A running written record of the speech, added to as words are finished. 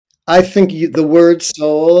I think the word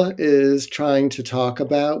soul is trying to talk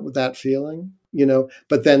about that feeling,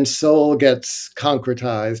 but then soul gets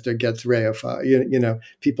concretized or gets reified.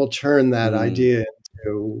 People turn that Mm, idea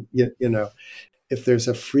into, if there's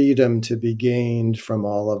a freedom to be gained from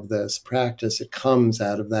all of this practice, it comes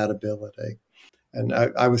out of that ability. And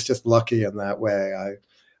I was just lucky in that way.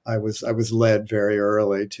 I was led very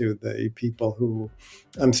early to the people who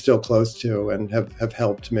I'm still close to and have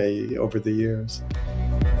helped me over the years.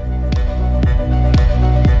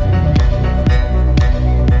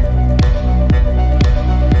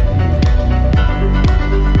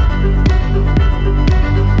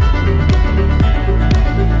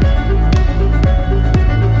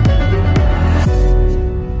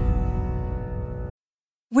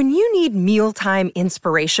 When you need mealtime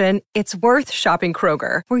inspiration, it's worth shopping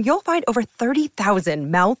Kroger, where you'll find over 30,000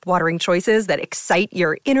 mouth-watering choices that excite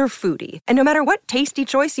your inner foodie. And no matter what tasty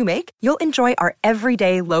choice you make, you'll enjoy our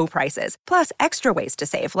everyday low prices, plus extra ways to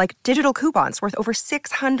save, like digital coupons worth over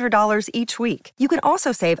 $600 each week. You can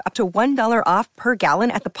also save up to $1 off per gallon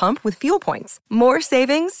at the pump with fuel points. More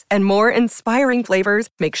savings and more inspiring flavors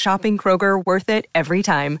make shopping Kroger worth it every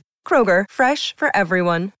time. Kroger, fresh for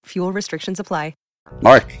everyone. Fuel restrictions apply.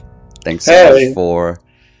 Mark, thanks so much Hey, for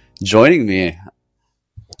joining me.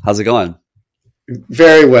 How's it going?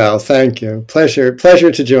 very well, thank you. Pleasure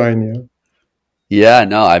to join you. Yeah,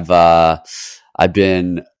 no, I've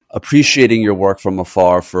been appreciating your work from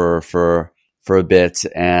afar for a bit,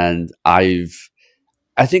 and I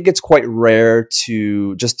think it's quite rare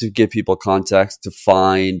to, just to give people context, to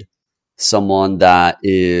find someone that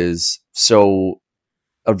is so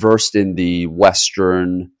averse in the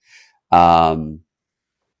Western um,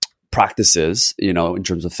 practices, in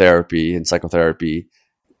terms of therapy and psychotherapy,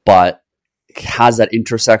 but has that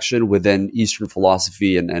intersection within Eastern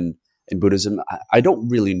philosophy and Buddhism. I don't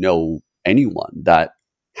really know anyone that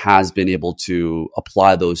has been able to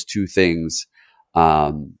apply those two things.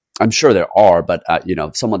 I'm sure there are, but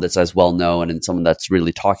someone that's as well known and someone that's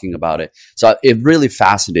really talking about it. So it really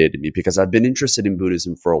fascinated me because I've been interested in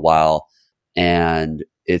Buddhism for a while, and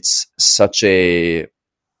it's a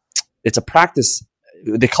practice.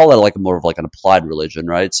 They call it like more of like an applied religion,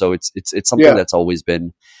 right? So it's something Yeah. that's always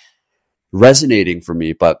been resonating for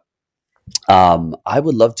me. But I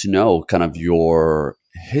would love to know kind of your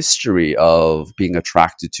history of being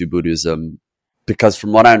attracted to Buddhism, because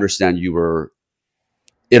from what I understand,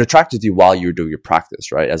 it attracted you while you were doing your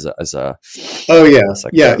practice, right? As a Oh yeah,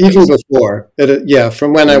 yeah. Even psychotherapist. before yeah,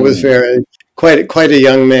 from when I was Mm, very quite a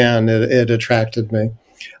young man, it attracted me.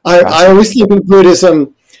 I always fascinating. think of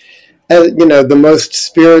Buddhism as the most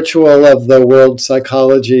spiritual of the world's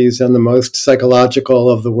psychologies and the most psychological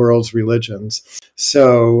of the world's religions.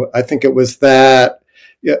 So I think it was that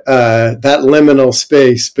liminal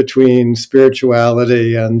space between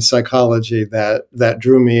spirituality and psychology that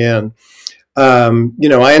drew me in.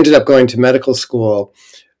 I ended up going to medical school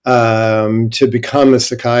to become a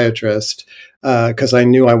psychiatrist because I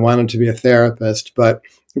knew I wanted to be a therapist. But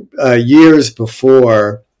years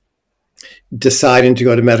before deciding to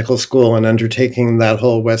go to medical school and undertaking that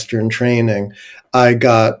whole Western training, I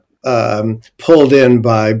got pulled in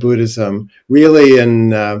by Buddhism. Really, in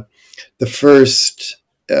the first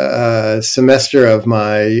semester of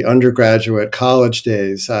my undergraduate college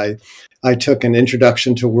days, I took an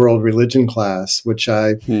introduction to world religion class, which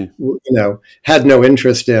I, Hmm. had no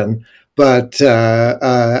interest in. But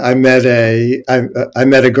I met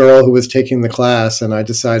a girl who was taking the class, and I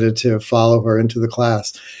decided to follow her into the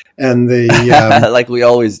class. And Like we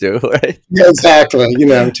always do, right? yeah, exactly,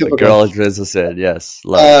 A typical. girl is said, yes,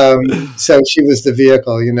 love. So she was the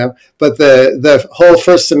vehicle. But the whole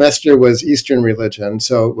first semester was Eastern religion,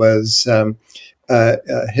 so it was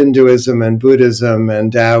Hinduism and Buddhism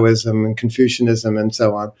and Taoism and Confucianism and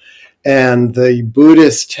so on. And the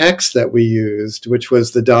Buddhist text that we used, which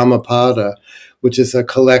was the Dhammapada, which is a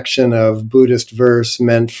collection of Buddhist verse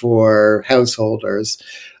meant for householders.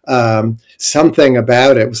 Something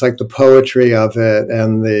about it was like the poetry of it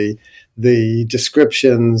and the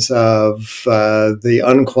descriptions of the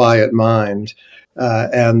unquiet mind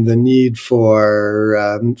and the need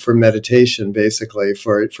for meditation, basically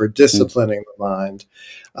for Mm, disciplining the mind,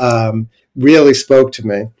 really spoke to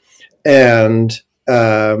me. And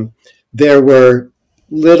um, there were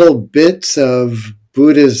little bits of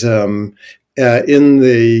Buddhism in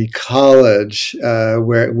the college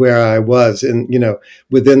where I was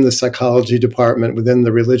within the psychology department, within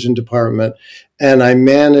the religion department, and I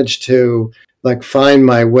managed to like find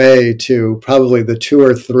my way to probably the two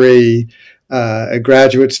or three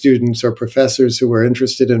graduate students or professors who were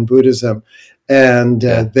interested in Buddhism, and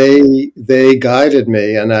yeah. they guided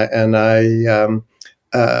me, and I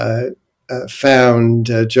uh, found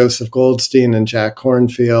Joseph Goldstein and Jack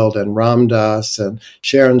Kornfield and Ram Dass and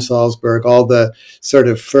Sharon Salzberg, all the sort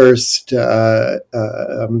of first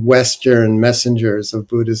Western messengers of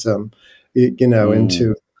Buddhism,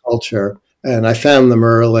 into culture. And I found them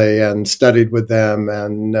early and studied with them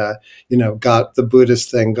and, got the Buddhist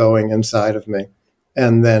thing going inside of me.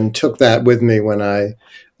 And then took that with me when I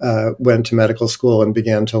went to medical school and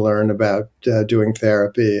began to learn about doing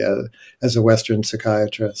therapy as a Western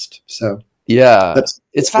psychiatrist. So Yeah, that's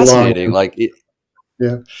it's long. fascinating.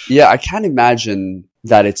 Yeah. Yeah, I can't imagine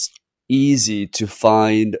that it's easy to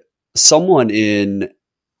find someone in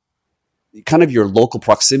kind of your local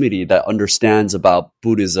proximity that understands about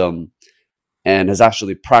Buddhism and has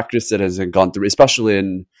actually practiced it, has gone through, especially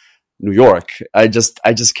in New York. I just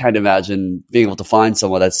can't imagine being able to find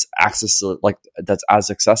someone that's that's as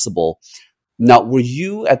accessible. Now, were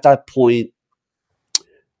you at that point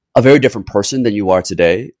a very different person than you are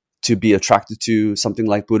today to be attracted to something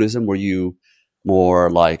like Buddhism? Were you more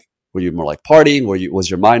like partying? Was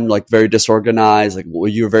your mind like very disorganized? Like, were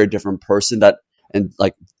you a very different person that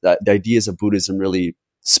the ideas of Buddhism really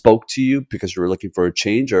spoke to you because you were looking for a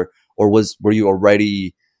change, or were you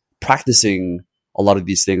already practicing a lot of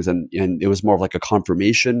these things and it was more of like a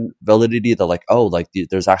confirmation validity that like, oh, like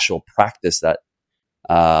there's actual practice that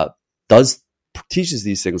does teaches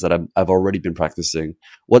these things that I've already been practicing.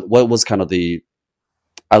 What was kind of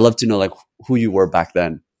I'd love to know like who you were back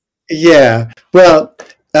then. Yeah. Well,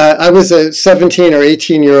 I was a 17 or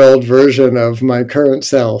 18-year-old version of my current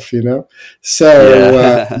self, So,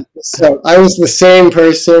 Yeah. so I was the same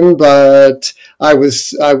person, but I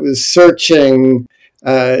was searching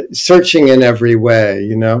in every way.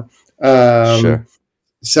 Um, Sure.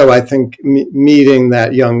 so I think meeting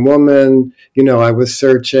that young woman, I was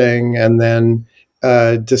searching, and then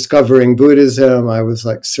discovering Buddhism, I was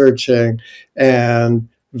like searching, and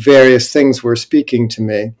various things were speaking to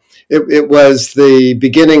me. It was the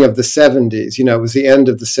beginning of the 70s, it was the end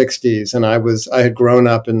of the 60s, and I had grown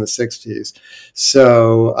up in the 60s.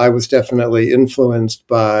 So I was definitely influenced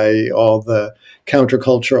by all the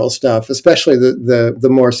countercultural stuff, especially the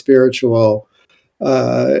more spiritual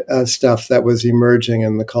stuff that was emerging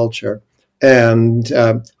in the culture. And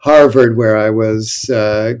Harvard, where I was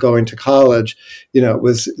going to college, it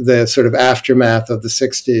was the sort of aftermath of the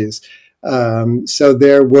 60s. So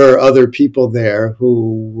there were other people there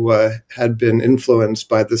who had been influenced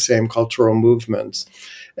by the same cultural movements.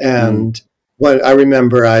 Mm. And what I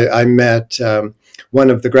remember, I met one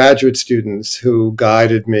of the graduate students who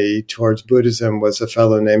guided me towards Buddhism was a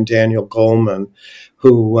fellow named Daniel Goleman,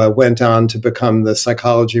 who went on to become the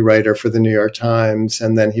psychology writer for the New York Times.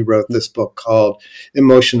 And then he wrote this book called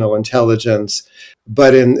Emotional Intelligence.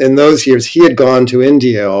 But in those years, he had gone to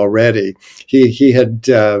India already. He had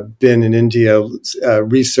been in India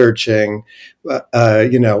researching,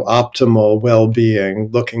 optimal well-being,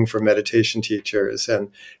 looking for meditation teachers, and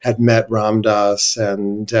had met Ram Dass.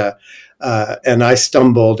 And I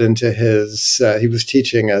stumbled into he was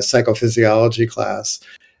teaching a psychophysiology class.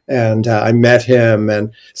 And I met him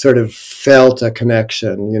and sort of felt a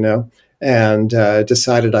connection, and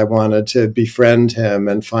decided I wanted to befriend him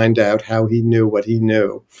and find out how he knew what he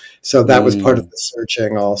knew. So that was part of Mm. the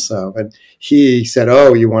searching also. And he said,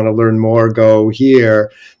 "Oh, you want to learn more? Go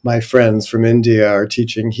here. My friends from India are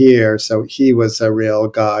teaching here." So he was a real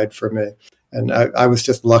guide for me. And I was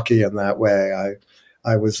just lucky in that way.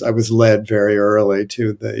 I was led very early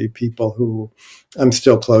to the people who I'm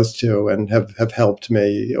still close to and have helped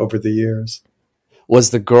me over the years. Was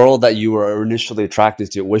the girl that you were initially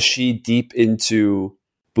attracted to, was she deep into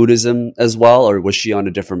Buddhism as well, or was she on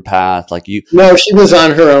a different path? Like you, No, she was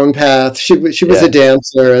on her own path. She was a yeah.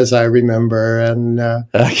 dancer, as I remember, and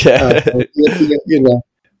Okay. you, you know,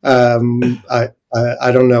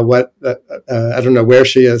 I don't know I don't know where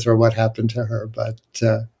she is or what happened to her, but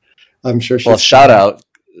I'm sure Well, she's fine.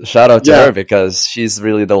 shout out to Yeah, her because she's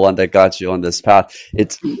really the one that got you on this path.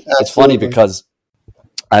 It's funny absolutely. because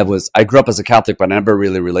I grew up as a Catholic, but I never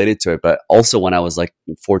really related to it. But also when I was like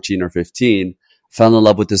 14 or 15, fell in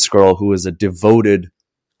love with this girl who was a devoted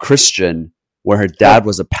Christian, where her Huh. dad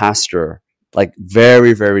was a pastor, like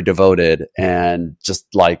very, very devoted, and just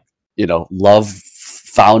like, love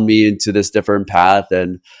found me into this different path.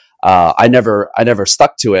 And I never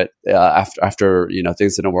stuck to it after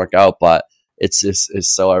things didn't work out. But it's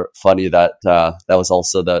so funny that that was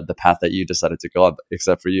also the path that you decided to go on.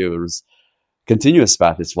 Except for you, it was continuous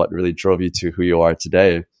path is what really drove you to who you are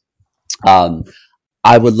today. Um,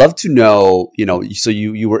 I would love to know, so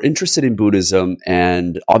you were interested in Buddhism,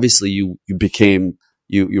 and obviously you became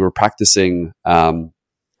you were practicing as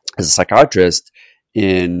a psychiatrist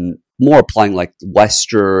in more applying like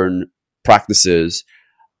Western practices.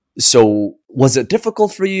 So was it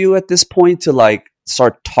difficult for you at this point to like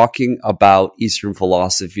start talking about Eastern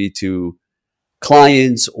philosophy to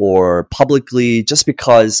clients or publicly? Just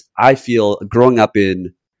because I feel growing up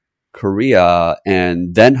in Korea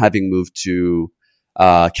and then having moved to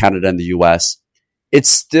Canada and the US, it's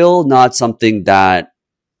still not something that,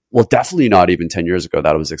 well, definitely not even 10 years ago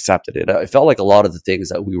that it was accepted. It felt like a lot of the things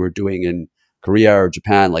that we were doing in Korea or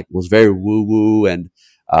Japan, like was very woo woo. And,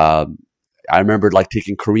 I remember like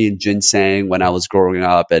taking Korean ginseng when I was growing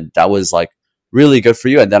up, and that was like really good for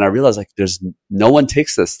you. And then I realized like there's no one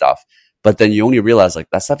takes this stuff, but then you only realize like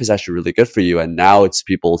that stuff is actually really good for you. And now it's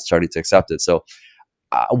people starting to accept it. So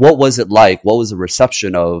what was it like? What was the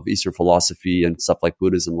reception of Eastern philosophy and stuff like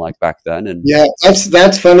Buddhism like back then? And Yeah,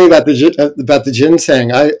 that's funny about the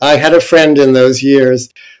ginseng. I had a friend in those years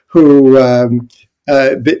who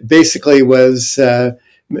basically was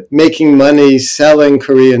making money selling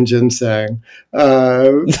Korean ginseng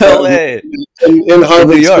no way in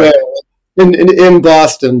Harvard Square in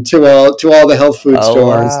Boston to all the health food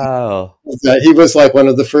stores. Wow. He was like one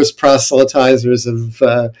of the first proselytizers of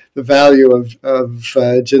the value of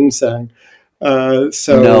ginseng.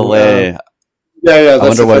 So no way. Yeah. I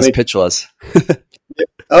wonder what his pitch was.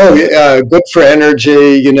 Oh, yeah, good for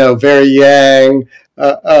energy. Very yang.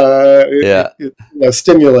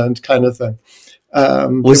 Stimulant kind of thing.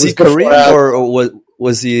 Was he Korean or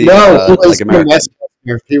was he? No, he was like American?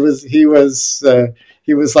 He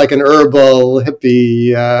was like an herbal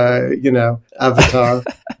hippie, avatar.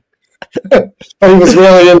 But he was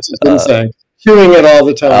really into ginseng, chewing it all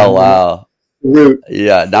the time. Oh wow! Root.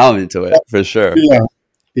 Yeah, now I'm into it for sure.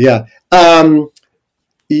 Yeah.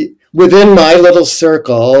 Within my little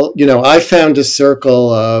circle, I found a circle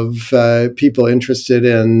of people interested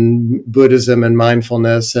in Buddhism and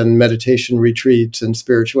mindfulness and meditation retreats and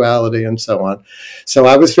spirituality and so on. So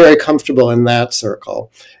I was very comfortable in that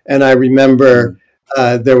circle. And I remember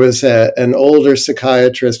there was an older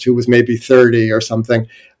psychiatrist who was maybe 30 or something,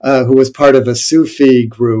 who was part of a Sufi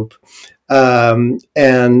group. And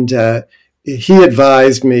he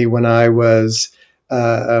advised me when I was...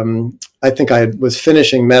 I think I was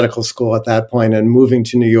finishing medical school at that point and moving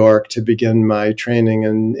to New York to begin my training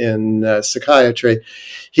in psychiatry.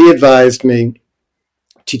 He advised me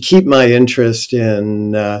to keep my interest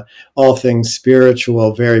in all things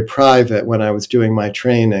spiritual very private when I was doing my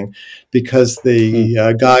training, because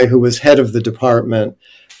the guy who was head of the department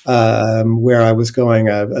where I was going,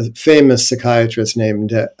 a famous psychiatrist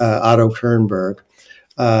named Otto Kernberg,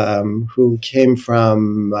 who came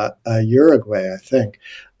from Uruguay, I think.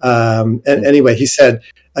 And anyway, he said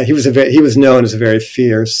he was known as a very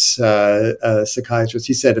fierce psychiatrist.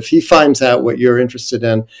 He said if he finds out what you're interested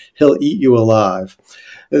in, he'll eat you alive.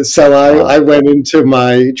 So I went into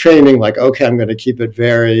my training like, okay, I'm going to keep it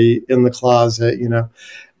very in the closet, and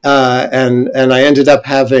I ended up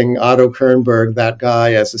having Otto Kernberg, that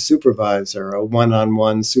guy, as a supervisor, a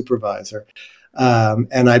one-on-one supervisor.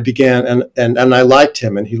 And I began, and I liked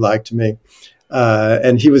him, and he liked me.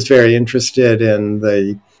 And he was very interested in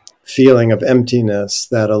the feeling of emptiness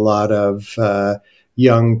that a lot of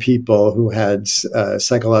young people who had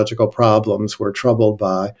psychological problems were troubled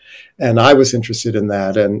by. And I was interested in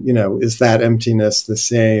that. And, is that emptiness the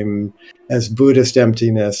same as Buddhist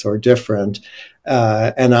emptiness or different?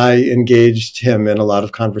 And I engaged him in a lot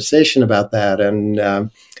of conversation about that.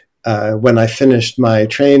 And when I finished my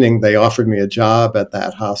training, they offered me a job at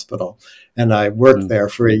that hospital. And I worked there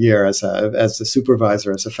for a year as a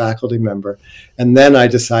supervisor, as a faculty member. And then I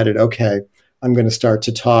decided, okay, I'm going to start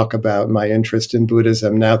to talk about my interest in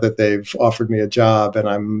Buddhism now that they've offered me a job and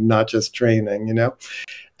I'm not just training,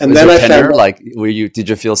 And then I found, did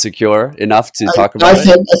you feel secure enough to talk about it?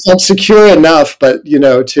 I felt secure enough, but,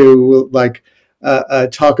 to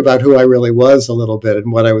talk about who I really was a little bit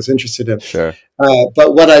and what I was interested in. Sure.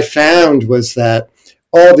 But what I found was that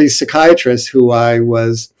all these psychiatrists who I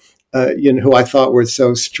was, who I thought were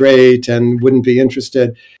so straight and wouldn't be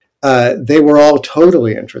interested, they were all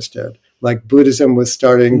totally interested. Like Buddhism was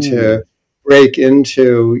starting to break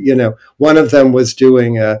into, one of them was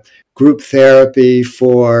doing a group therapy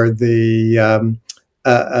for the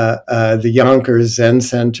Yonkers Zen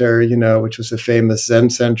Center, which was a famous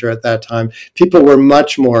Zen center at that time. People were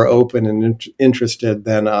much more open and interested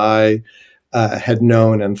than I had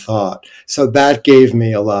known and thought. So that gave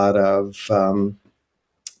me a lot of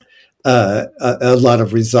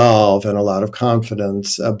resolve and a lot of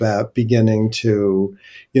confidence about beginning to,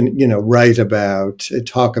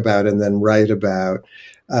 talk about and then write about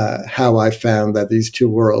how I found that these two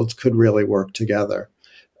worlds could really work together.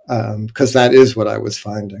 Because that is what I was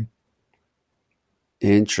finding.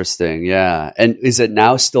 Interesting. Yeah. And is it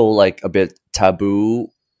now still like a bit taboo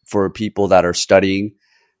for people that are studying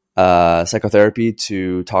psychotherapy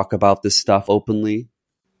to talk about this stuff openly?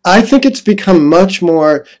 I think it's become much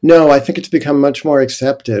more, no, I think it's become much more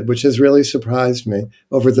accepted, which has really surprised me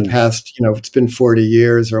over the Hmm. past, it's been 40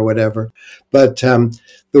 years or whatever. But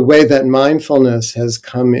the way that mindfulness has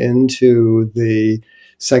come into the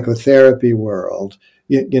psychotherapy world,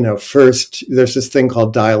 first, there's this thing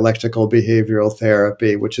called dialectical behavioral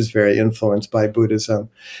therapy, which is very influenced by Buddhism.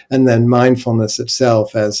 And then mindfulness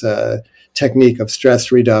itself as a technique of stress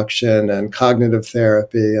reduction and cognitive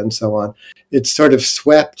therapy and so on. It's sort of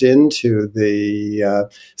swept into the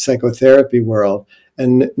psychotherapy world.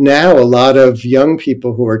 And now a lot of young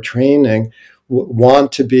people who are training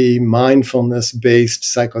want to be mindfulness based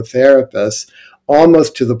psychotherapists,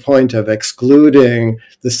 almost to the point of excluding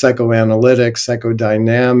the psychoanalytic,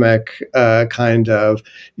 psychodynamic kind of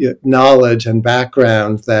knowledge and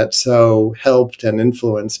background that so helped and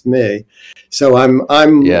influenced me. So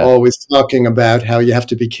I'm Yeah. always talking about how you have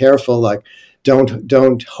to be careful, like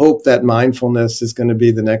don't hope that mindfulness is going to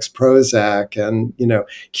be the next Prozac and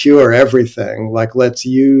cure everything. Like, let's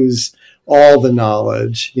use all the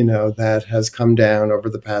knowledge that has come down over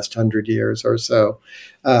the past 100 years or so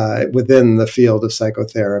within the field of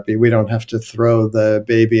psychotherapy. We don't have to throw the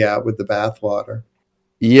baby out with the bathwater.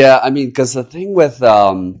 Yeah. I mean, because the thing with,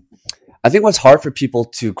 I think what's hard for people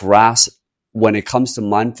to grasp when it comes to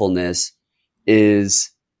mindfulness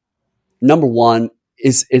is number one,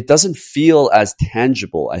 is it doesn't feel as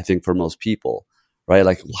tangible, I think, for most people, right?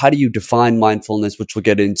 Like, how do you define mindfulness, which we'll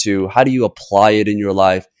get into? How do you apply it in your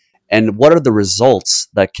life? And what are the results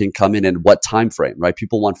that can come in and what time frame, right?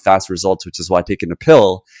 People want fast results, which is why taking a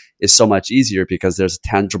pill is so much easier because there's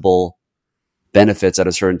tangible benefits at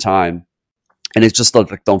a certain time. And it's just like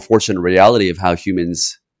the unfortunate reality of how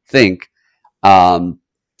humans think, um,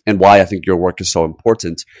 and why I think your work is so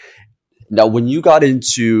important. Now, when you got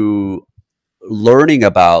into learning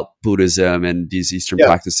about Buddhism and these Eastern Yeah.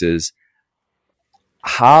 practices,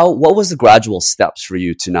 what was the gradual steps for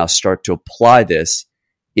you to now start to apply this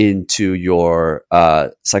into your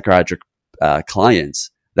psychiatric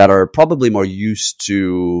clients that are probably more used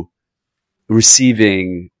to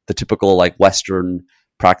receiving the typical like Western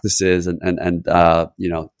practices and the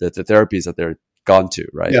therapies that they're gone to,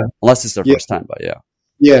 right? Yeah. Unless it's their Yeah. first time, but yeah.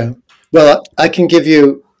 Yeah. Well, I can give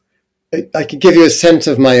you a sense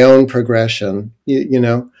of my own progression.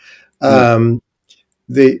 Mm, Um,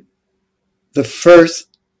 the the first,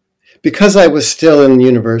 because I was still in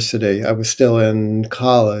university, I was still in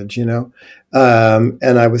college, and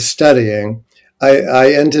I was studying.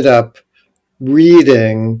 I ended up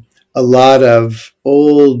reading a lot of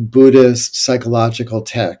old Buddhist psychological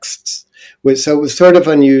texts. So it was sort of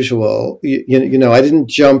unusual. I didn't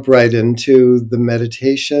jump right into the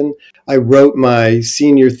meditation. I wrote my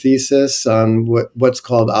senior thesis on what's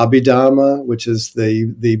called Abhidhamma, which is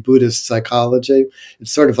the Buddhist psychology.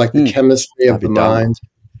 It's sort of like the mm. chemistry of the Abhidhamma. mind.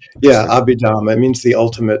 Yeah, Interesting. Abhidhamma. It means the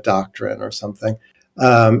ultimate doctrine or something.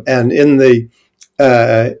 And in the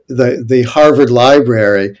Harvard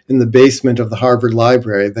Library, in the basement of the Harvard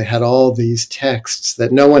Library, they had all these texts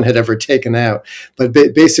that no one had ever taken out. But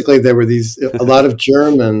basically, there were a lot of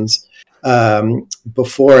Germans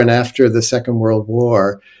before and after the Second World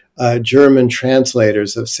War. German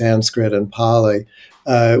translators of Sanskrit and Pali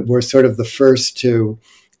were sort of the first to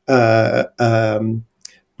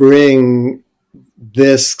bring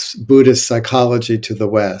this Buddhist psychology to the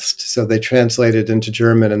West. So they translated into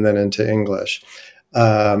German and then into English.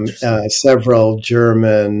 Interesting. Several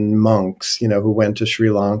German monks, who went to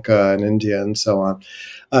Sri Lanka and India and so on.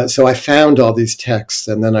 So I found all these texts,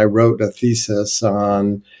 and then I wrote a thesis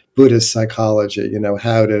on Buddhist psychology.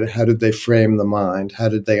 How did they frame the mind? How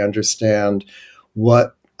did they understand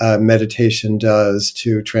what meditation does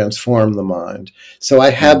to transform the mind? So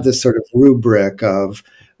I had Mm, this sort of rubric of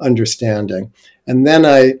understanding. And then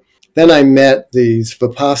I met these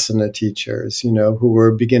Vipassana teachers, who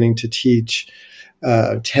were beginning to teach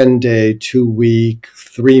 10-day, 2-week,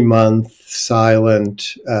 3-month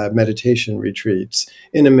silent meditation retreats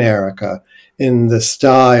in America in the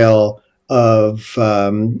style of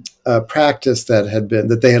practice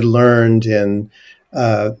that they had learned in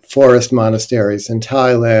forest monasteries in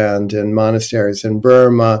Thailand and monasteries in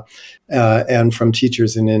Burma and from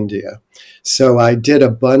teachers in India. So I did a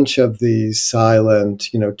bunch of these silent,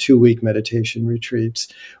 2-week meditation retreats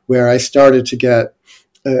where I started to get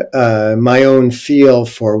my own feel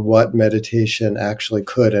for what meditation actually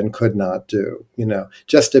could and could not do.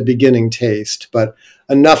 Just a beginning taste, but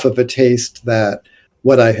enough of a taste that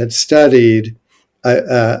what I had studied,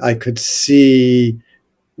 I could see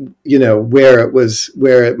where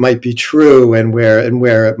it might be true and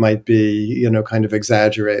where it might be, kind of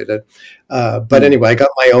exaggerated. But anyway, I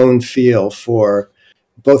got my own feel for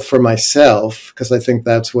both for myself, because I think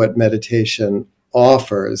that's what meditation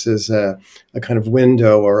offers, is a kind of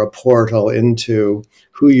window or a portal into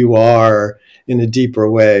who you are in a deeper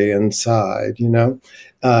way inside,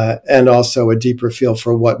 and also a deeper feel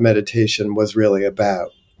for what meditation was really about.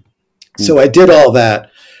 So I did all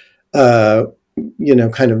that,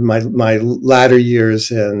 kind of my latter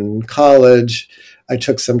years in college. I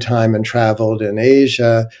took some time and traveled in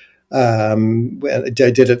Asia. I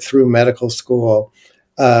did it through medical school.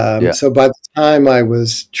 So by the time I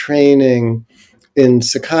was training in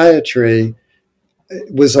psychiatry,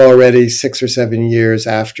 it was already 6 or 7 years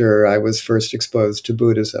after I was first exposed to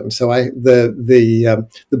Buddhism. So the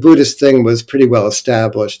Buddhist thing was pretty well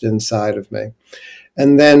established inside of me.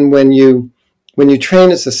 And then when you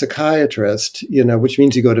train as a psychiatrist, which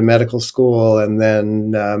means you go to medical school and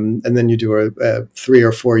then you do a 3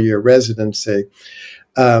 or 4 year residency.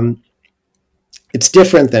 It's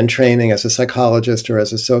different than training as a psychologist or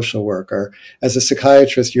as a social worker. As a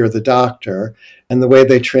psychiatrist, you're the doctor. And the way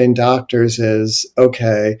they train doctors is,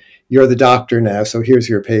 okay, you're the doctor now, so here's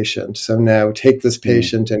your patient. So now take this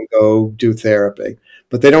patient and go do therapy.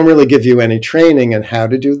 But they don't really give you any training in how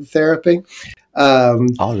to do the therapy. Oh,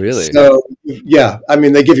 really? So, yeah,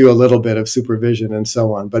 they give you a little bit of supervision and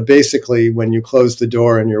so on. But basically, when you close the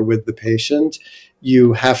door and you're with the patient,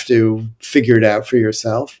 you have to figure it out for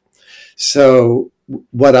yourself. So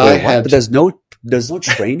what I had, but there's no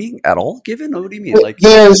training at all given. What do you mean? Like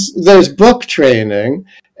there's book training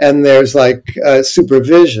and there's like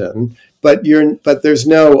supervision, but there's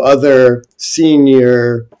no other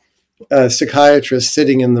senior psychiatrist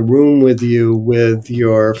sitting in the room with you with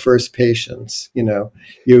your first patients.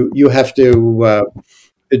 You have to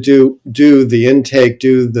do the intake,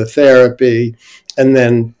 do the therapy, and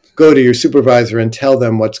then go to your supervisor and tell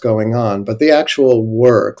them what's going on. But the actual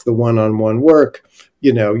work, the one-on-one work,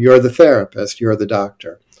 you're the therapist, you're the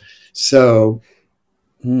doctor. So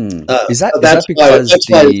is that because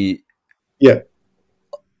yeah.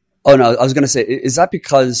 Oh no, I was going to say, is that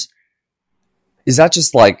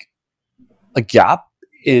just like a gap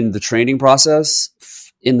in the training process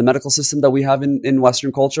in the medical system that we have in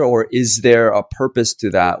Western culture, or is there a purpose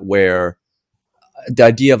to that where the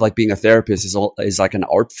idea of like being a therapist is like an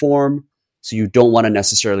art form? So you don't want to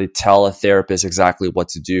necessarily tell a therapist exactly what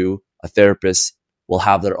to do. A therapist will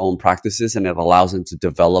have their own practices and it allows them to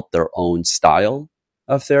develop their own style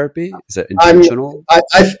of therapy. Is it intentional?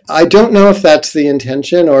 I don't know if that's the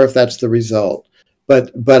intention or if that's the result,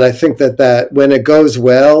 but I think that when it goes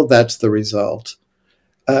well, that's the result.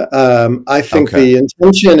 I think the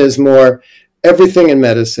intention is more, everything in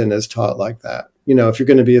medicine is taught like that. If you're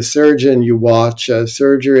going to be a surgeon, you watch a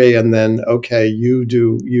surgery and then, okay, you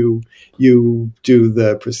do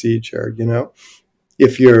the procedure,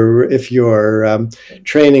 If you're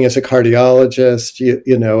training as a cardiologist,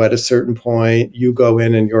 at a certain point, you go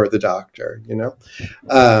in and you're the doctor,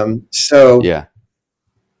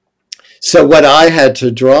 So what I had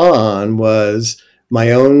to draw on was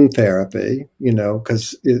my own therapy,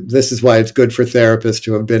 because this is why it's good for therapists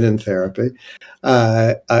to have been in therapy.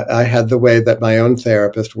 I had the way that my own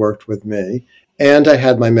therapist worked with me, and I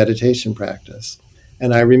had my meditation practice.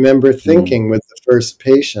 And I remember thinking with the first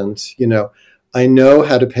patients, I know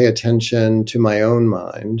how to pay attention to my own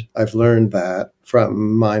mind. I've learned that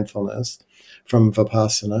from mindfulness, from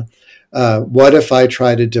Vipassana. What if I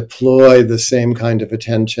try to deploy the same kind of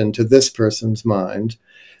attention to this person's mind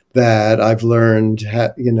that I've learned,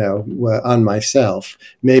 on myself?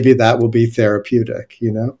 Maybe that will be therapeutic,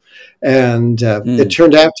 And it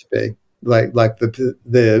turned out to be like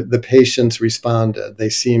the patients responded. They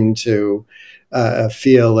seemed to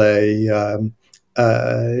feel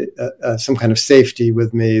some kind of safety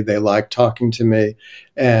with me. They liked talking to me,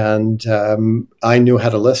 and I knew how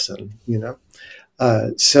to listen.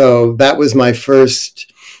 So that was my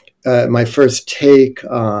first take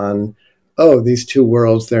on, these two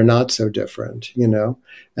worlds, they're not so different,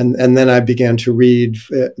 And then I began to read,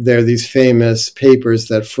 there are these famous papers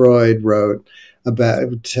that Freud wrote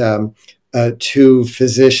about two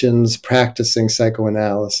physicians practicing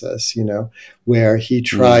psychoanalysis, where he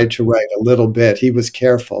tried to write a little bit. He was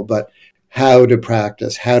careful, but how to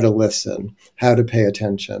practice, how to listen, how to pay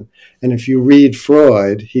attention. And if you read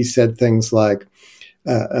Freud, he said things like,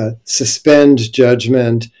 suspend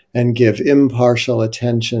judgment and give impartial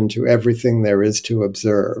attention to everything there is to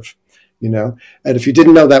observe, And if you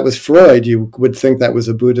didn't know that was Freud, you would think that was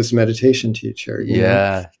a Buddhist meditation teacher.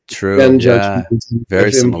 True. Suspend judgment and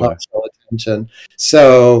very give similar. impartial attention.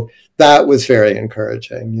 So that was very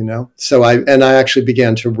encouraging, you know. So I actually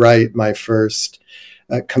began to write my first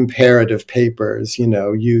comparative papers, you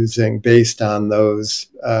know, based on those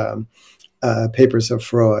papers of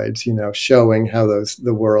Freud's, you know, showing how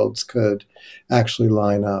the worlds could actually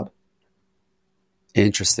line up.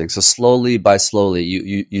 Interesting. So slowly by slowly,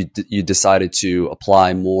 you decided to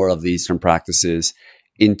apply more of the Eastern practices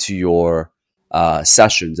into your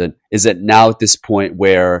sessions. And is it now at this point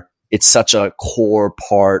where it's such a core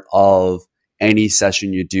part of any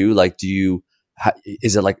session you do? Like,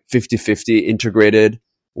 is it like 50-50 integrated,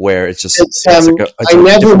 where it's like it's a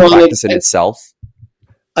different practice in itself?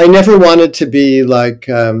 I never wanted to be like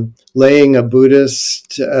laying a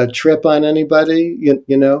Buddhist trip on anybody,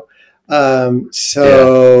 you know.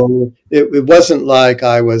 It wasn't like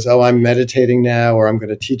I was, I'm meditating now, or I'm going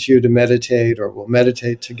to teach you to meditate, or we'll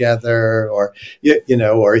meditate together, or, you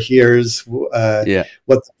know, or here's what the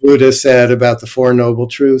Buddha said about the Four Noble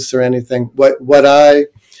Truths or anything. What I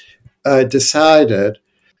decided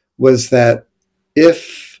was that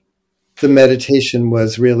if the meditation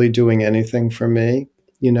was really doing anything for me,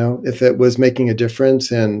 you know, if it was making a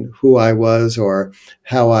difference in who I was or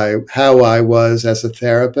how I was as a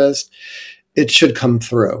therapist, it should come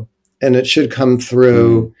through, and it should come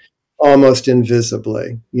through almost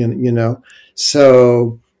invisibly, you know.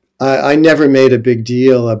 So I never made a big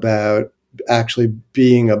deal about actually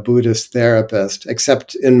being a Buddhist therapist,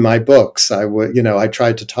 except in my books. I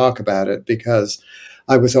tried to talk about it because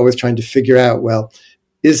I was always trying to figure out, well,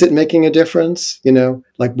 is it making a difference? You know,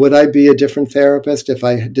 like, would I be a different therapist if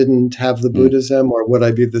I didn't have the Buddhism, or would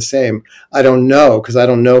I be the same? I don't know, because I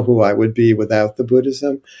don't know who I would be without the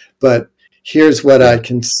Buddhism. But here's what I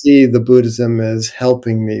can see the Buddhism is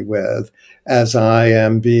helping me with, as I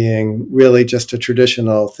am being really just a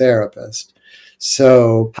traditional therapist.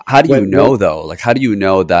 So how do you know, though? Like, how do you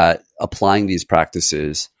know that applying these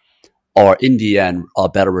practices are in the end a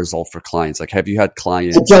better result for clients? Like, have you had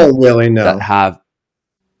clients I don't really know. that have...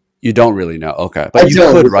 You don't really know. Okay. But you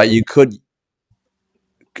could, right? You could,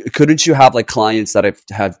 couldn't you have like clients that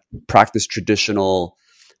have practiced traditional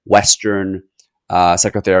Western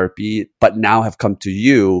psychotherapy, but now have come to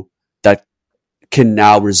you that can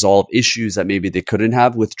now resolve issues that maybe they couldn't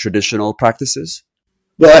have with traditional practices?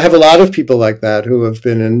 Well, I have a lot of people like that who have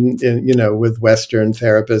been in you know, with Western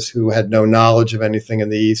therapists who had no knowledge of anything in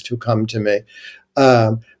the East, who come to me.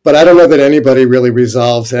 But I don't know that anybody really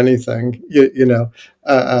resolves anything. You know,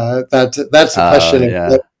 that's a question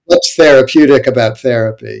of what's therapeutic about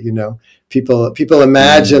therapy. You know, people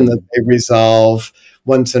imagine that they resolve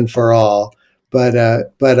once and for all, but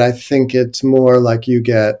I think it's more like you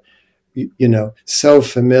get, you know, so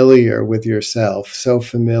familiar with yourself, so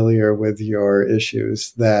familiar with your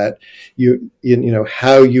issues that you know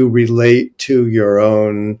how you relate to your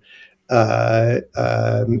own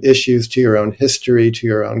issues, to your own history, to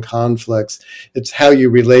your own conflicts. It's how you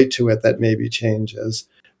relate to it that maybe changes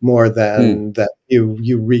more than that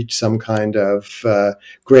you reach some kind of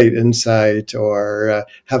great insight, or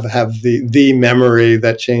have the memory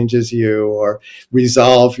that changes you, or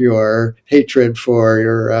resolve your hatred for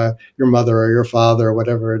your mother or your father, or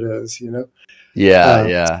whatever it is, you know.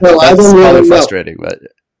 Yeah. So that's probably frustrating, but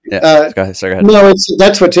yeah. Go ahead. No,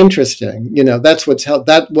 that's what's interesting. You know, that's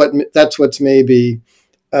what's maybe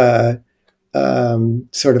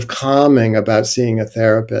sort of calming about seeing a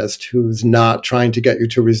therapist who's not trying to get you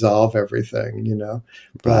to resolve everything, you know,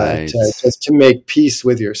 but just to make peace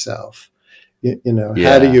with yourself. You know,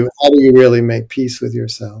 how do you really make peace with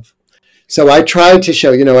yourself? So I tried to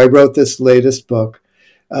show, you know, I wrote this latest book,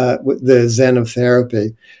 The Zen of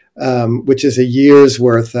Therapy, which is a year's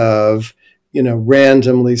worth of, you know,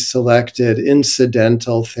 randomly selected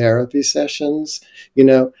incidental therapy sessions, you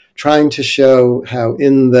know, trying to show how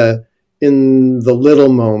in the little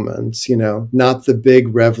moments, you know, not the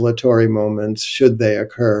big revelatory moments, should they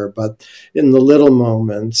occur, but in the little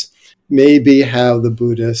moments, maybe how the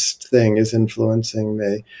Buddhist thing is influencing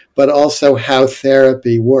me, but also how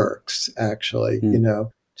therapy works, actually, you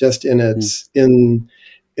know, just in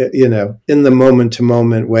you know, in the moment to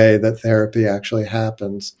moment way that therapy actually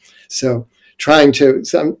happens. So I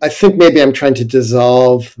think maybe I'm trying to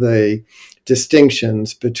dissolve the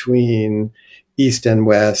distinctions between East and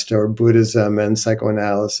West, or Buddhism and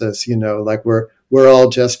psychoanalysis. You know, like we're all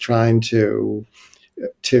just trying to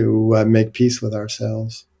make peace with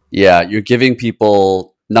ourselves. Yeah, you're giving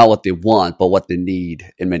people not what they want, but what they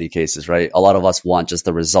need in many cases, right? A lot of us want just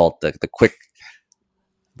the result, the quick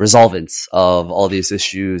resolvence of all these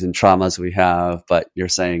issues and traumas we have. But you're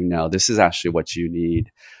saying, no, this is actually what you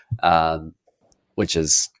need, which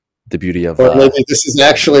is the beauty of... Or maybe this is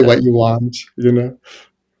actually what you want, you know?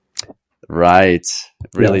 Right.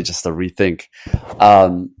 Yeah. Really just a rethink.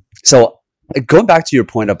 So going back to your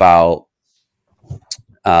point about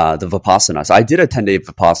the Vipassana. So I did a 10-day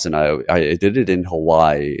Vipassana. I did it in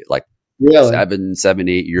Hawaii like Really?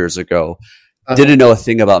 8 years ago. Uh-huh. Didn't know a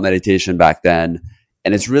thing about meditation back then.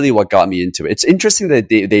 And it's really what got me into it. It's interesting that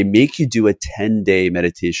they make you do a 10-day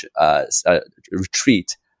meditation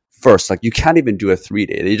retreat first. Like you can't even do a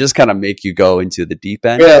 3-day. They just kind of make you go into the deep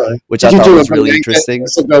end, Really? which Did I you thought do was really interesting. a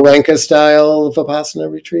Goenka style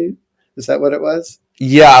Vipassana retreat? Is that what it was?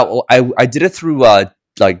 Yeah, well, I did it through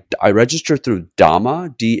like I registered through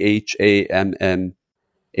Dhamma,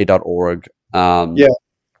 DHAMMA.org. Yeah.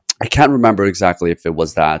 I can't remember exactly if it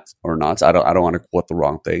was that or not. I don't want to quote the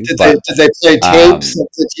wrong thing, Did but they play tapes um, of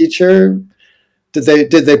the teacher? Did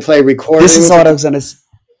they play this is recordings? what I was gonna.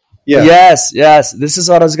 Yeah. Yes. This is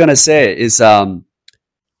what I was gonna say. Is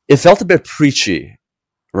it felt a bit preachy,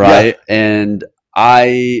 Yeah. right? And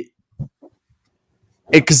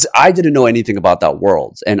because I didn't know anything about that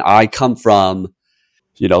world, and I come from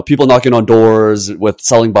people knocking on doors with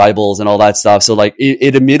selling Bibles and all that stuff. So like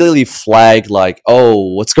it immediately flagged like,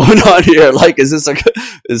 oh, what's going on here? Like, is this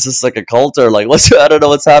like a cult or like I don't know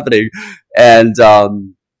what's happening. And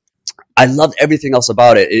I loved everything else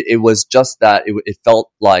about it. It was just that it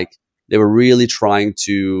felt like they were really trying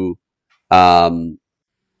to um,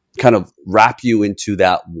 kind of wrap you into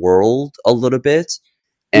that world a little bit.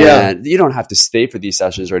 Yeah. And you don't have to stay for these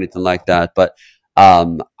sessions or anything like that. But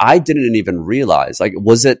I didn't even realize, like,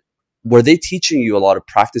 were they teaching you a lot of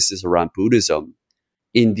practices around Buddhism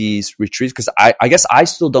in these retreats? Because I guess I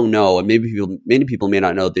still don't know, and many people may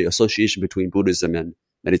not know the association between Buddhism and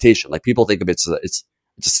meditation. Like people think of it's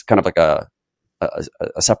just kind of like a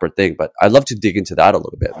separate thing, but I'd love to dig into that a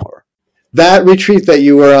little bit more. That retreat that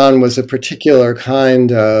you were on was a particular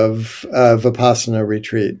kind of Vipassana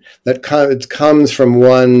retreat it comes from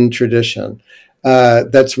one tradition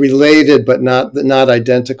that's related but not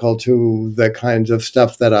identical to the kinds of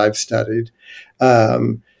stuff that I've studied.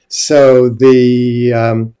 So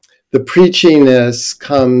the preachiness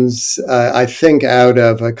comes, I think, out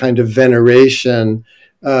of a kind of veneration,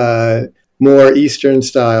 more Eastern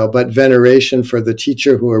style, but veneration for the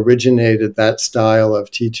teacher who originated that style of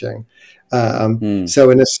teaching. So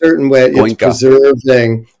in a certain way,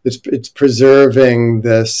 Goenka. it's preserving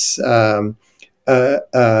this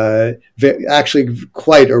actually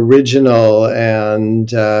quite original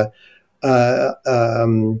and a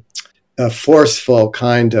forceful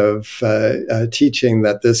kind of teaching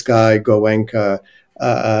that this guy Goenka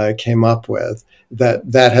came up with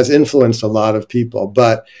that has influenced a lot of people,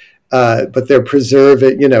 but they're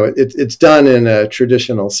preserving. It's done in a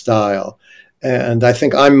traditional style. And I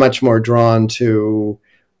think I'm much more drawn to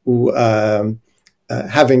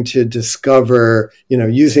having to discover,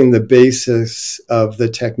 using the basis of the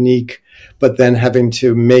technique, but then having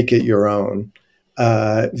to make it your own.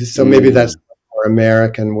 So maybe that's a more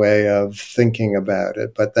American way of thinking about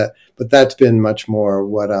it, but that's been much more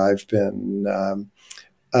what I've been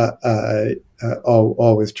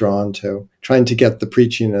always drawn to, trying to get the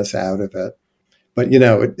preachiness out of it. But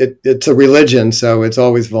it's a religion, so it's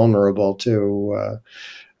always vulnerable to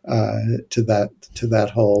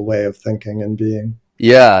that whole way of thinking and being.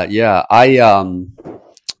 Yeah. I'd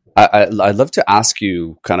love to ask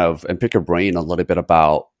you kind of and pick your brain a little bit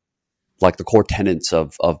about like the core tenets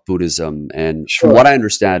of Buddhism. And Sure. from what I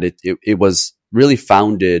understand, it was really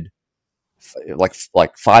founded like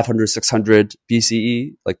 500, 600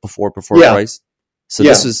 BCE, like before Yeah. Christ. So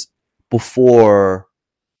this is before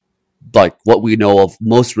like what we know of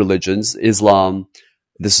most religions, Islam.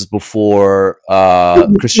 This is before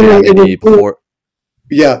Christianity, before.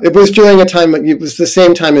 Yeah, it was during a time. It was the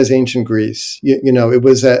same time as ancient Greece. It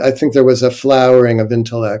was. I think there was a flowering of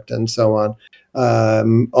intellect and so on,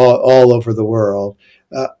 all over the world.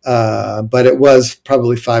 But it was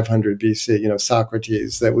probably 500 BC.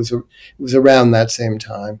 Socrates. It was around that same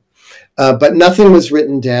time. But nothing was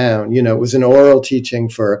written down. It was an oral teaching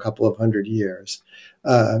for a couple of hundred years.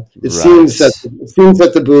 It seems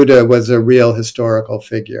that the Buddha was a real historical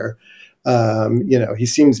figure. He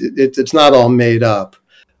seems it's not all made up.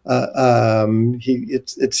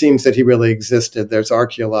 It seems that he really existed. There's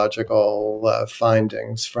archaeological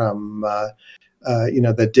findings from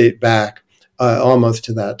that date back almost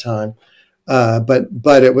to that time.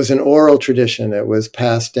 But it was an oral tradition. It was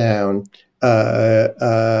passed down for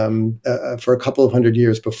a couple of hundred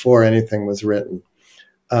years before anything was written.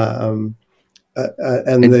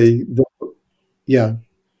 Yeah.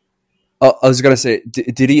 I was gonna say,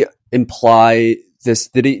 did he imply this?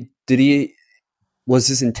 Did he? Was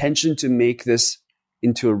his intention to make this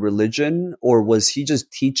into a religion, or was he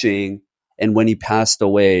just teaching? And when he passed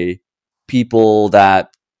away, people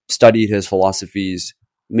that studied his philosophies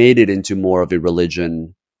made it into more of a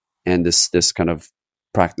religion and this kind of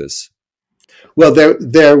practice? Well,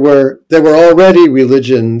 there were already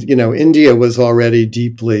religions. India was already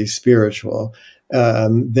deeply spiritual.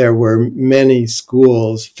 There were many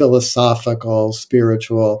schools, philosophical,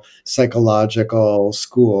 spiritual, psychological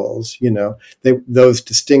schools. Those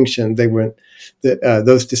distinctions they weren't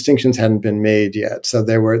those distinctions hadn't been made yet. So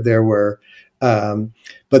there were,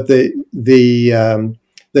 but the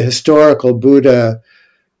historical Buddha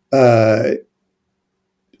Uh,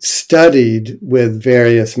 studied with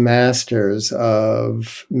various masters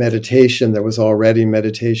of meditation. There was already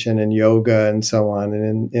meditation and yoga and so on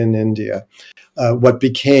in India. What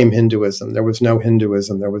became Hinduism? There was no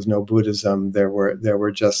Hinduism. There was no Buddhism. There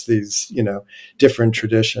were just these, different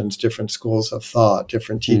traditions, different schools of thought,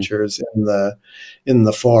 different teachers in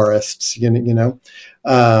the forests.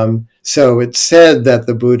 So it's said that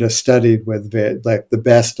the Buddha studied with like the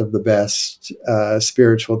best of the best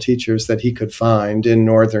spiritual teachers that he could find in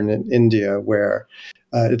northern India, where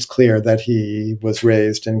it's clear that he was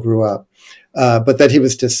raised and grew up, but that he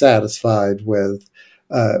was dissatisfied with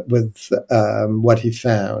what he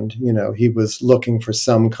found. He was looking for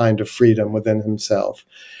some kind of freedom within himself.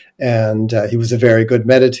 And he was a very good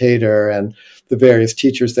meditator, and the various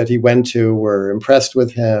teachers that he went to were impressed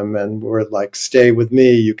with him and were like, stay with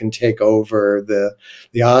me, you can take over the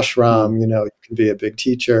ashram, you can be a big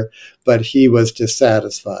teacher. But he was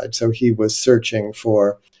dissatisfied. So he was searching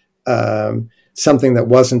for something that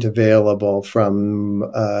wasn't available from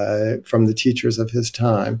the teachers of his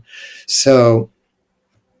time. So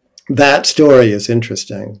that story is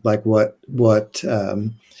interesting, like what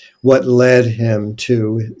led him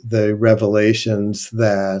to the revelations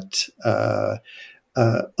that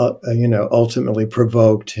ultimately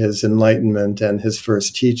provoked his enlightenment and his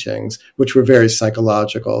first teachings, which were very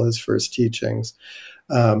psychological, his first teachings.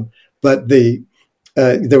 But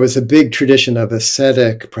there was a big tradition of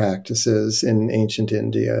ascetic practices in ancient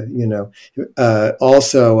India,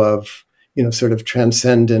 also of sort of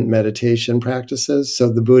transcendent meditation practices. So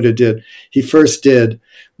the Buddha he first did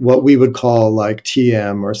what we would call like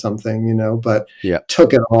TM or something, but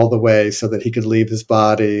took it all the way so that he could leave his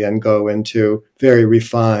body and go into very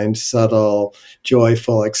refined, subtle,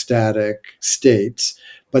 joyful, ecstatic states.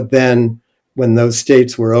 But then when those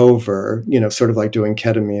states were over, sort of like doing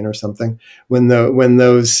ketamine or something, when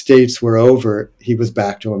those states were over, he was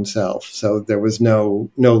back to himself. So there was no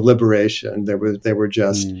liberation. They were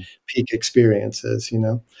just peak experiences,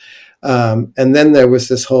 and then there was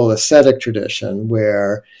this whole ascetic tradition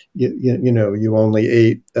where you only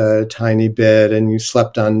ate a tiny bit and you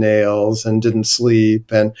slept on nails and didn't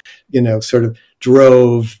sleep, and sort of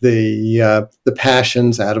drove the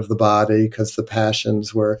passions out of the body, because the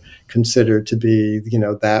passions were considered to be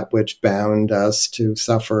that which bound us to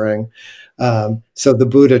suffering. So the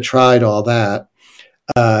Buddha tried all that.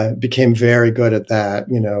 Became very good at that,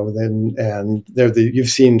 and you've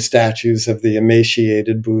seen statues of the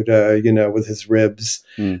emaciated Buddha, with his ribs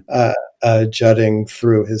jutting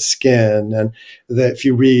through his skin. And if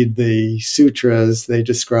you read the sutras, they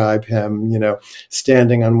describe him,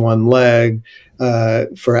 standing on one leg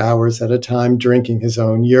for hours at a time, drinking his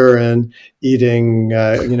own urine, eating,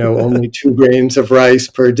 only 2 grains of rice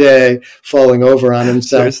per day, falling over on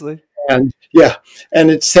himself. Seriously? And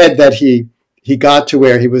it's said that he got to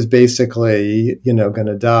where he was basically, going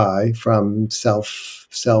to die from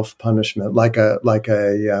self punishment, like a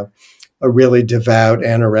really devout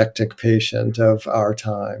anorectic patient of our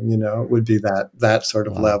time. It would be that sort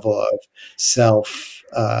of level of self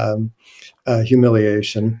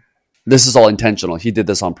humiliation. This is all intentional. He did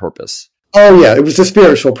this on purpose. Oh yeah, it was a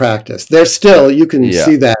spiritual practice. There's still, you can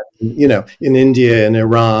see that, in India and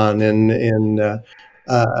Iran and in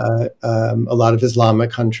a lot of Islamic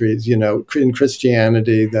countries. In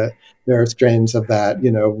Christianity, there are strains of that.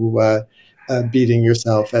 Beating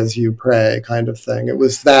yourself as you pray, kind of thing. It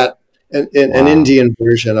was that an Indian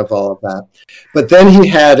version of all of that. But then he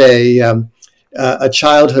had a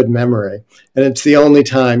childhood memory, and it's the only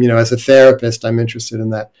time, as a therapist, I'm interested in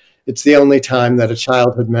that. It's the only time that a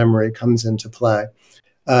childhood memory comes into play.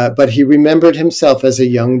 But he remembered himself as a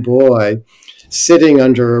young boy sitting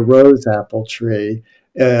under a rose apple tree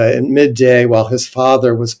at midday while his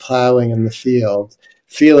father was plowing in the field,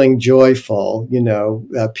 feeling joyful,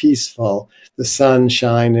 peaceful, the sun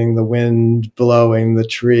shining, the wind blowing the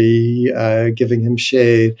tree, giving him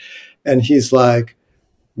shade. And he's like,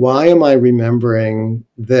 why am I remembering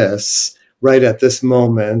this right at this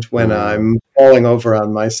moment when I'm falling over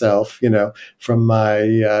on myself, from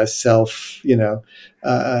my self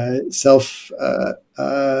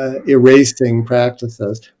erasing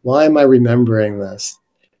practices. Why am I remembering this?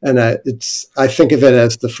 And I think of it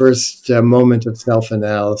as the first moment of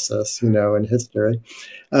self-analysis, in history,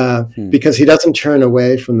 because he doesn't turn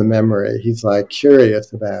away from the memory. He's like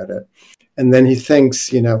curious about it. And then he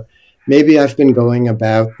thinks, maybe I've been going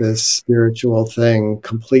about this spiritual thing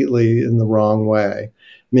completely in the wrong way.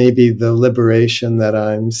 Maybe the liberation that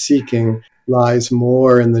I'm seeking lies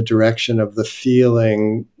more in the direction of the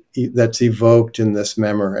feeling that's evoked in this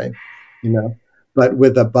memory, But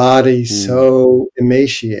with a body so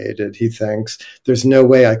emaciated, he thinks, there's no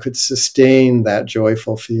way I could sustain that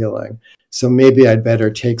joyful feeling. So maybe I'd better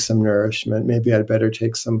take some nourishment. Maybe I'd better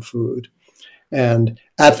take some food. And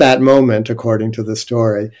at that moment, according to the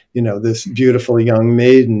story, this beautiful young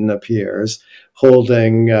maiden appears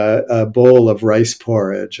holding a bowl of rice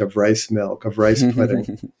porridge, of rice milk, of rice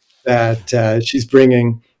pudding that she's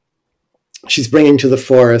bringing to the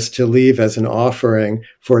forest to leave as an offering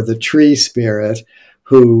for the tree spirit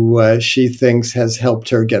who she thinks has helped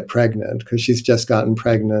her get pregnant, because she's just gotten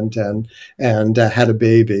pregnant and had a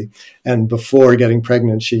baby. And before getting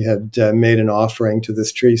pregnant, she had made an offering to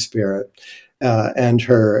this tree spirit. And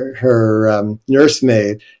her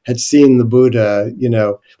nursemaid had seen the Buddha,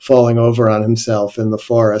 falling over on himself in the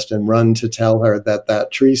forest, and run to tell her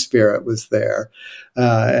that tree spirit was there.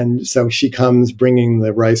 And so she comes bringing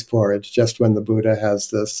the rice porridge just when the Buddha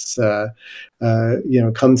has this,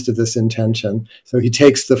 comes to this intention. So he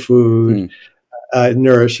takes the food,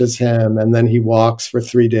 nourishes him, and then he walks for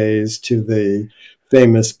 3 days to the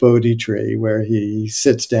famous Bodhi tree, where he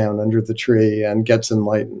sits down under the tree and gets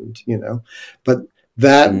enlightened, But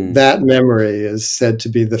that memory is said to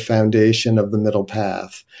be the foundation of the middle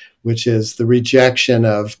path, which is the rejection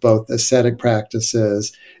of both ascetic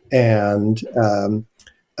practices and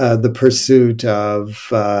the pursuit of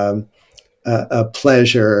a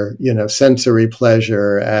pleasure, sensory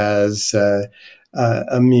pleasure as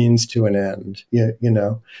a means to an end,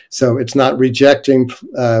 So it's not rejecting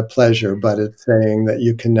pleasure, but it's saying that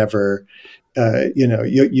you can never,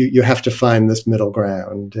 you have to find this middle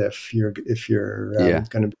ground if you're going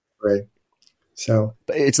to be free. So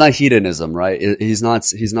but it's not hedonism, right? He's not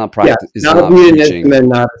practicing. Yeah, not hedonism and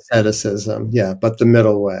not asceticism. Yeah, but the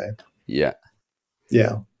middle way. Yeah.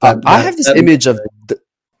 I have this image of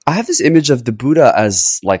the Buddha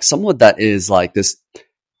as like someone that is like this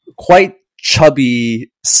quite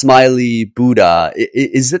chubby, smiley Buddha.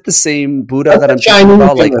 Is it the same Buddha that I'm talking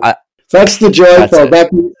about? Like, that's the joyful.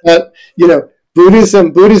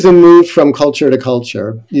 Buddhism moved from culture to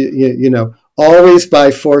culture. Always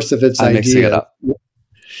by force of its I'm mixing it idea. up.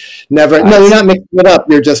 Never. No, you're not mixing it up.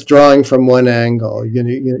 You're just drawing from one angle.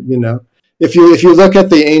 If you look at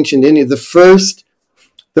the ancient India, the first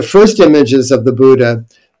images of the Buddha,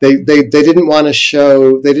 they didn't want to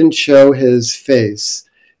show. They didn't show his face.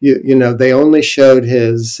 They only showed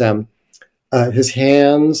his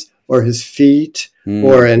hands or his feet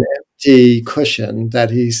or an empty cushion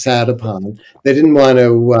that he sat upon. They didn't want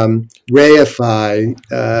to reify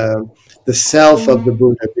the self of the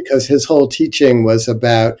Buddha, because his whole teaching was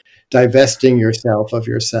about divesting yourself of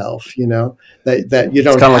yourself. That you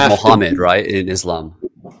don't. It's kind of like Muhammad, right, in Islam.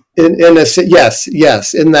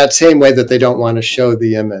 Yes, in that same way that they don't want to show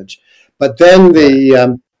the image. But then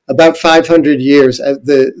about 500 years,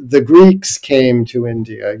 the Greeks came to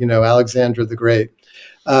India, Alexander the Great,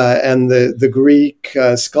 and the Greek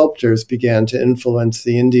sculptors began to influence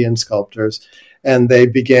the Indian sculptors, and they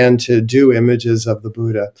began to do images of the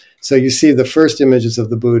Buddha. So you see the first images of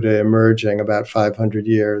the Buddha emerging about 500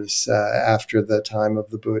 years after the time of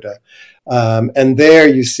the Buddha. And there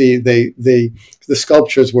you see the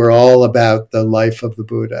sculptures were all about the life of the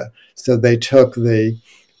Buddha. So they took the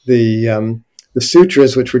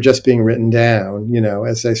sutras, which were just being written down,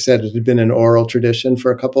 as I said, it had been an oral tradition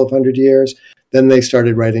for a couple of hundred years. Then they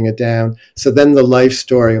started writing it down. So then the life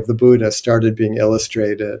story of the Buddha started being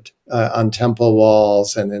illustrated on temple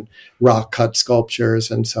walls and in rock-cut sculptures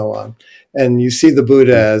and so on. And you see the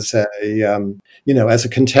Buddha as a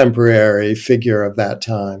contemporary figure of that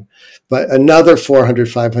time. But another 400,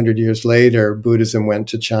 500 years later, Buddhism went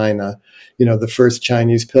to China. The first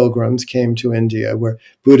Chinese pilgrims came to India, where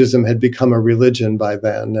Buddhism had become a religion by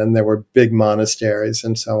then, and there were big monasteries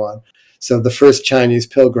and so on. So the first Chinese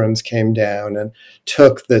pilgrims came down and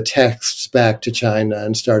took the texts back to China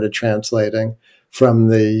and started translating from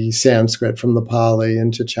the Sanskrit, from the Pali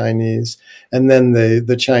into Chinese. And then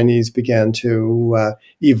the Chinese began to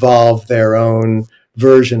evolve their own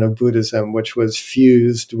version of Buddhism, which was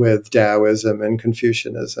fused with Taoism and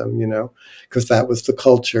Confucianism, because that was the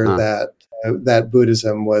culture Huh. that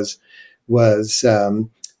Buddhism was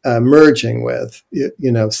merging with,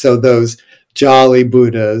 So those jolly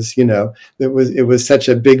Buddhas, it was such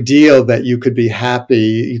a big deal that you could be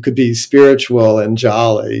happy, you could be spiritual and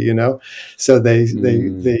jolly, So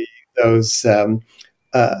Mm. those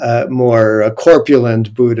more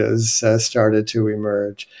corpulent Buddhas started to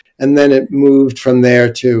emerge, and then it moved from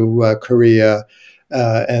there to Korea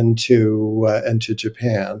and to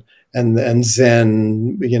Japan, and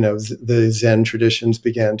Zen. The Zen traditions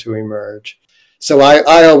began to emerge. So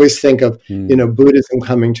I always think of Mm. Buddhism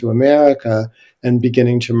coming to America and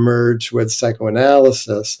beginning to merge with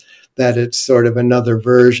psychoanalysis. That it's sort of another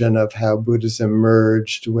version of how Buddhism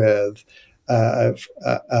merged with uh,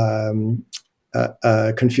 um,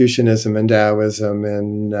 Confucianism and Taoism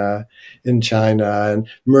in China, and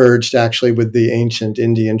merged actually with the ancient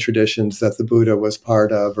Indian traditions that the Buddha was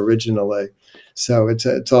part of originally. So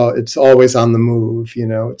it's always on the move.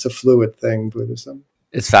 It's a fluid thing, Buddhism.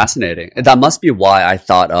 It's fascinating. And that must be why I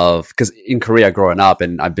thought of, because in Korea growing up,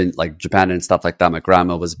 and I've been like Japan and stuff like that, my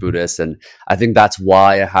grandma was Buddhist. And I think that's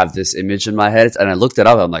why I have this image in my head. And I looked it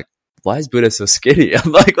up. I'm like, why is Buddha so skinny?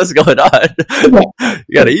 I'm like, what's going on? Yeah.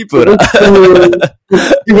 You gotta eat Buddha.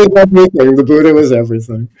 He was everything. The Buddha was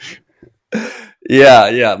everything.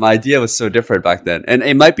 Yeah. My idea was so different back then. And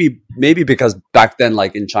it might be maybe because back then,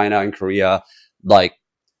 like in China and Korea, like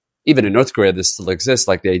even in North Korea, this still exists.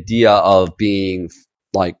 Like the idea of being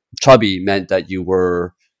like chubby meant that you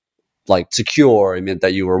were like secure. It meant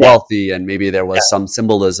that you were Yeah, wealthy, and maybe there was some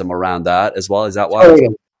symbolism around that as well. Is that why?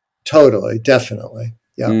 totally, definitely.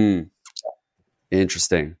 Yeah. Mm,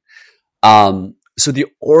 interesting. So the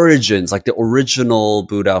origins, like the original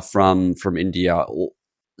Buddha from India,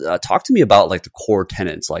 talk to me about like the core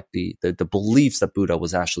tenets, like the beliefs that Buddha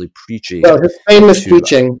was actually preaching Well, his famous to.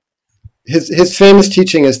 teaching, his famous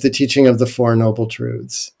teaching is the teaching of the Four Noble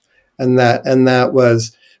Truths, and that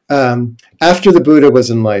was after the Buddha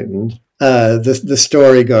was enlightened. The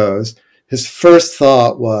story goes, his first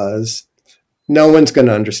thought was, no one's going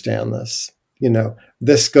to understand this.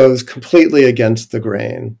 This goes completely against the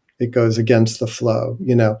grain. It goes against the flow.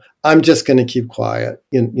 I'm just going to keep quiet.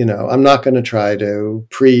 I'm not going to try to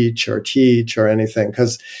preach or teach or anything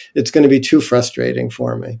because it's going to be too frustrating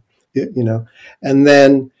for me. And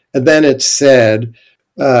then it said,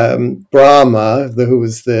 Brahma, who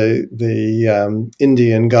was the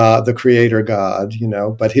Indian god, the creator god,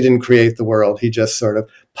 but he didn't create the world. He just sort of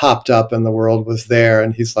popped up and the world was there.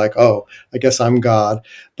 And he's like, oh, I guess I'm God.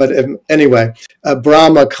 But anyway,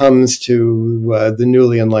 Brahma comes to the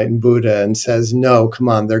newly enlightened Buddha and says, no, come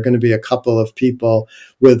on, there are going to be a couple of people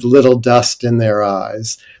with little dust in their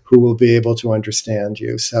eyes who will be able to understand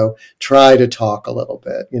you. So try to talk a little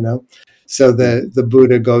bit, So the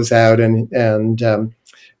Buddha goes out and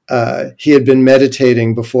he had been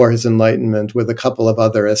meditating before his enlightenment with a couple of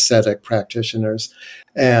other ascetic practitioners,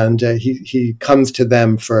 and he comes to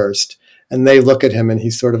them first, and they look at him, and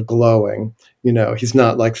he's sort of glowing. He's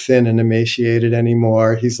not like thin and emaciated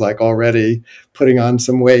anymore. He's like already putting on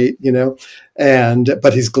some weight,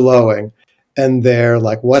 but he's glowing. And they're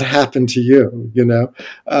like, what happened to you? And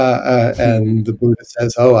the Buddha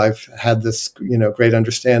says, oh, I've had this, great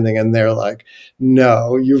understanding. And they're like,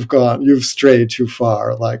 no, you've strayed too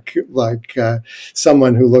far. Like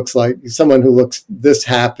someone who looks this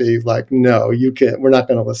happy, like, no, you can't, we're not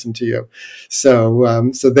going to listen to you.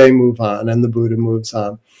 So they move on and the Buddha moves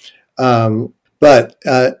on. But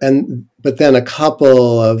then a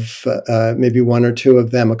couple of maybe one or two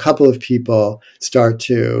of them, a couple of people start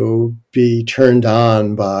to be turned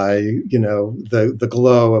on by the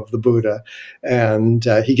glow of the Buddha, and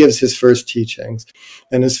he gives his first teachings,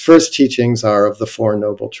 and his first teachings are of the Four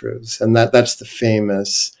Noble Truths, and that's the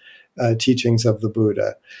famous teachings of the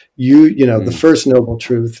Buddha. The first noble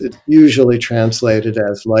truth is usually translated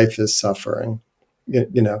as life is suffering.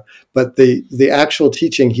 But the actual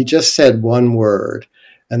teaching, he just said one word,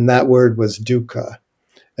 and that word was dukkha.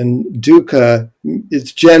 And dukkha,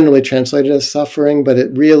 it's generally translated as suffering, but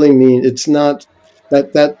it really means, it's not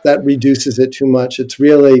that reduces it too much. It's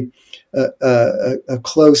really a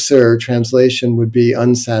closer translation would be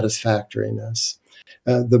unsatisfactoriness.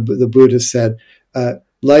 The Buddha said,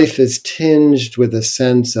 life is tinged with a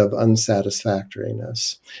sense of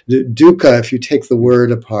unsatisfactoriness. Dukkha, if you take the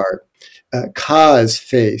word apart, ka is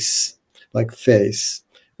face, like face,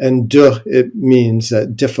 and du, it means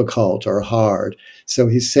difficult or hard. So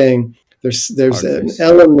he's saying there's an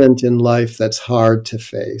element in life that's hard to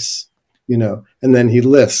face, and then he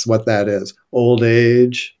lists what that is: old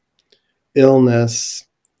age, illness,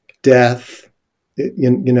 death,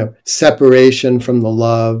 separation from the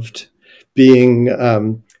loved,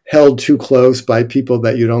 being held too close by people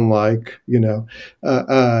that you don't like,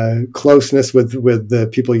 closeness with the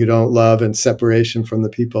people you don't love, and separation from the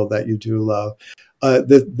people that you do love.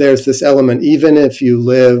 There's this element, even if you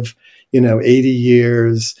live, 80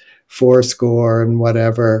 years, fourscore and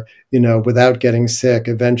whatever, without getting sick,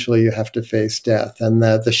 eventually you have to face death. And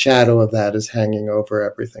the shadow of that is hanging over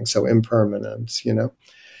everything. So impermanence,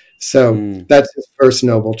 So that's his first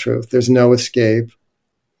noble truth. There's no escape.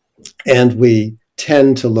 And we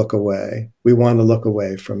tend to look away. We want to look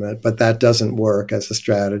away from it, but that doesn't work as a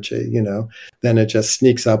strategy, Then it just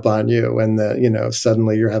sneaks up on you, and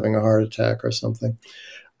suddenly you're having a heart attack or something.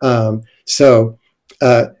 So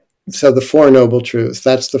the Four Noble Truths,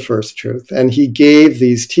 that's the first truth. And he gave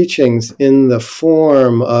these teachings in the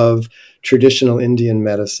form of traditional Indian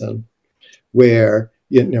medicine, where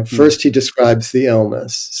first he describes the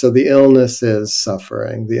illness. So the illness is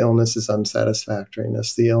suffering. The illness is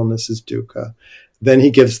unsatisfactoriness. The illness is dukkha. Then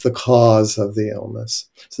he gives the cause of the illness.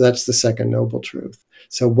 So that's the second noble truth.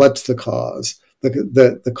 So what's the cause?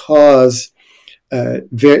 The cause,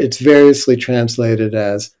 it's variously translated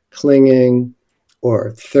as clinging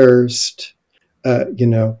or thirst,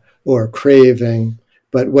 or craving.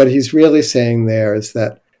 But what he's really saying there is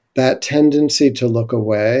that tendency to look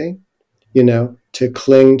away, to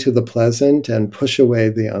cling to the pleasant and push away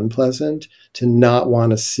the unpleasant, to not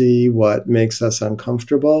want to see what makes us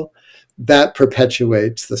uncomfortable, that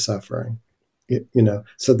perpetuates the suffering,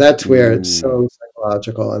 So that's where it's so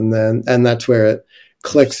psychological. And that's where it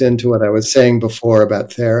clicks into what I was saying before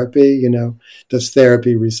about therapy. Does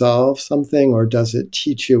therapy resolve something, or does it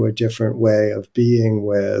teach you a different way of being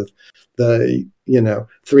with the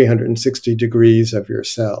 360 degrees of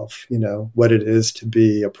yourself, what it is to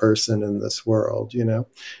be a person in this world,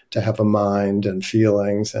 to have a mind and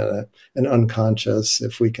feelings and an unconscious,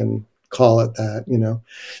 if we can call it that,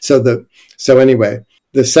 So anyway,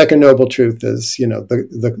 the second noble truth is,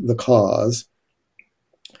 the cause.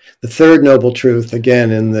 The third noble truth,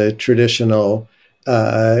 again, in the traditional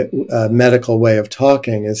medical way of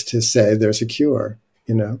talking, is to say there's a cure,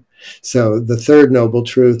 So the third noble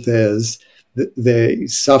truth is the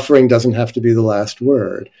suffering doesn't have to be the last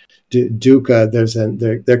word. Dukkha,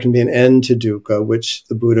 there can be an end to dukkha, which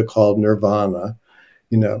the Buddha called nirvana,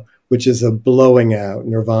 which is a blowing out.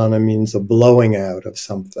 Nirvana means a blowing out of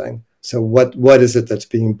something. So what is it that's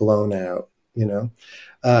being blown out,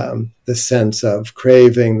 the sense of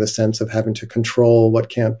craving, the sense of having to control what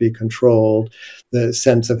can't be controlled, the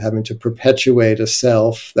sense of having to perpetuate a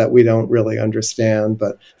self that we don't really understand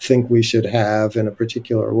but think we should have in a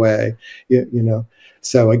particular way,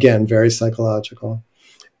 So again, very psychological.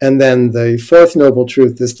 And then the fourth noble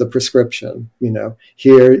truth is the prescription.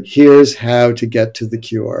 Here's how to get to the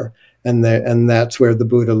cure, and that's where the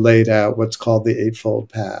Buddha laid out what's called the Eightfold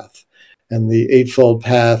Path. And the Eightfold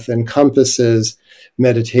Path encompasses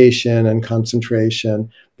meditation and concentration,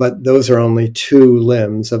 but those are only two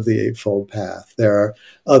limbs of the Eightfold Path. There are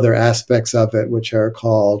other aspects of it which are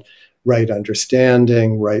called right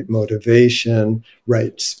understanding, right motivation,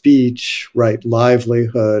 right speech, right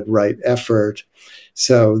livelihood, right effort.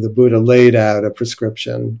 So the Buddha laid out a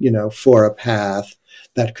prescription, for a path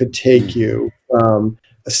that could take you from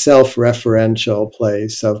a self-referential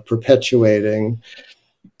place of perpetuating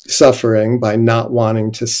suffering by not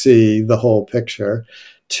wanting to see the whole picture,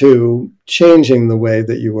 to changing the way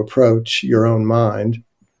that you approach your own mind,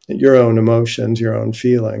 your own emotions, your own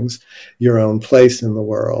feelings, your own place in the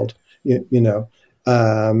world, so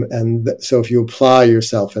if you apply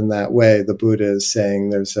yourself in that way, the Buddha is saying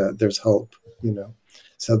there's hope,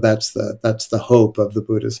 So that's the hope of the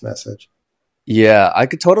Buddha's message. Yeah, I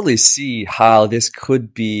could totally see how this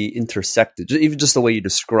could be intersected, even just the way you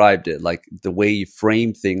described it, like the way you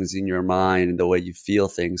frame things in your mind and the way you feel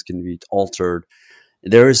things can be altered.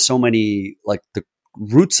 There is so many, like the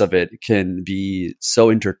roots of it can be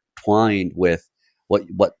so intertwined with what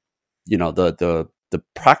the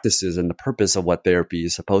practices and the purpose of what therapy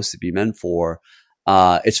is supposed to be meant for.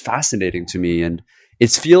 It's fascinating to me, and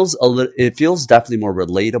it feels definitely more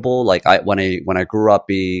relatable. Like when I grew up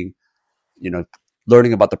being,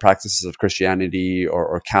 learning about the practices of Christianity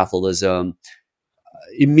or Catholicism,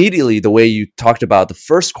 immediately the way you talked about the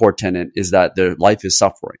first core tenet is that their life is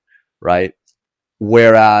suffering, right?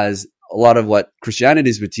 Whereas a lot of what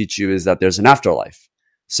Christianities would teach you is that there's an afterlife.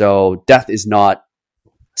 So death is not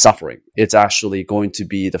suffering. It's actually going to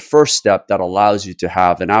be the first step that allows you to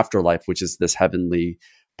have an afterlife, which is this heavenly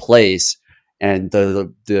place. And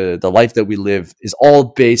the life that we live is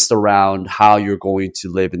all based around how you're going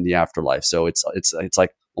to live in the afterlife. So it's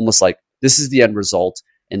like almost like this is the end result,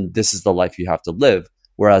 and this is the life you have to live.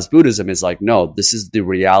 Whereas Buddhism is like, no, this is the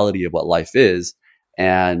reality of what life is.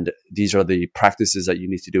 And these are the practices that you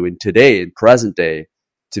need to do in today, in present day,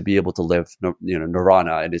 to be able to live,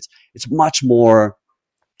 nirvana. And it's much more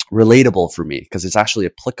relatable for me because it's actually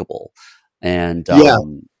applicable. And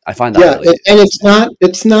I find that really, and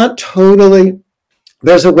it's not totally.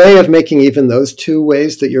 There's a way of making even those two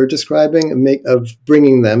ways that you're describing of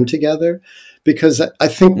bringing them together, because I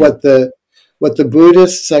think what the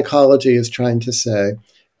Buddhist psychology is trying to say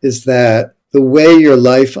is that the way your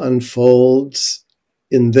life unfolds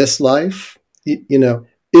in this life,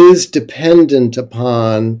 is dependent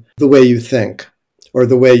upon the way you think or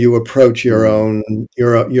the way you approach your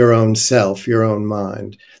own self, your own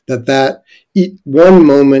mind. That one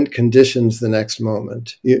moment conditions the next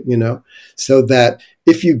moment, so that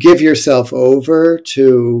if you give yourself over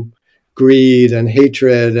to greed and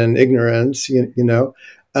hatred and ignorance, your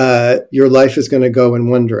life is going to go in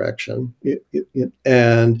one direction.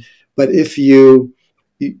 But if you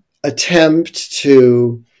attempt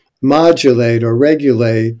to modulate or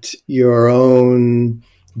regulate your own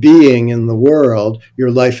being in the world,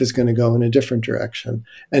 your life is going to go in a different direction.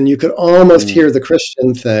 And you could almost hear the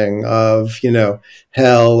Christian thing of,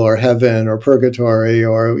 hell or heaven or purgatory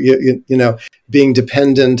or, being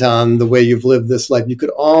dependent on the way you've lived this life. You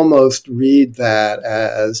could almost read that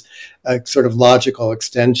as a sort of logical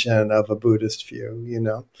extension of a Buddhist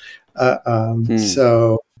view,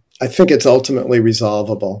 So I think it's ultimately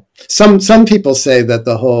resolvable. Some people say that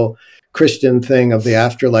the whole Christian thing of the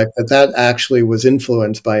afterlife, that actually was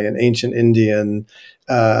influenced by an ancient Indian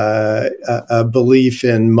a belief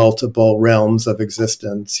in multiple realms of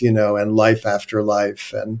existence, and life after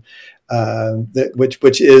life, and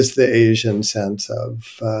which is the Asian sense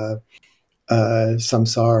of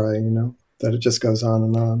samsara, that it just goes on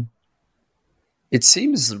and on. It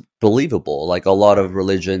seems believable. Like a lot of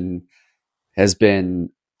religion has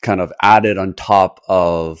been kind of added on top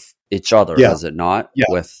of each other, has it not?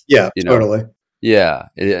 Totally. Yeah,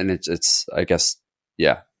 and it's I guess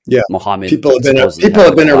Muhammad. People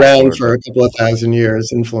have been around for a couple of thousand years,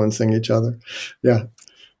 influencing each other.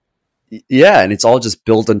 And it's all just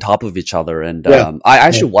built on top of each other. And I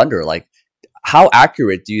actually wonder, like, how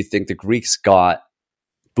accurate do you think the Greeks got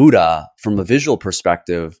Buddha from a visual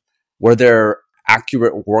perspective? Were there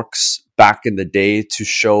accurate works back in the day to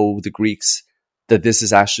show the Greeks that this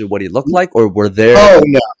is actually what he looked like, or were there? Oh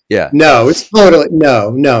no, no, it's totally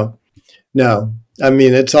no. I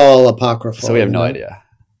mean, it's all apocryphal. So we have no idea.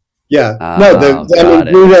 Yeah, Buddha.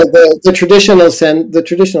 The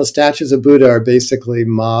traditional statues of Buddha are basically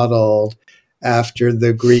modeled after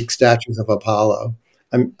the Greek statues of Apollo.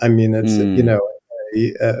 I mean, it's an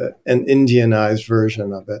Indianized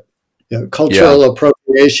version of it. Cultural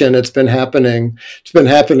appropriation. It's been happening. It's been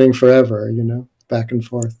happening forever. Back and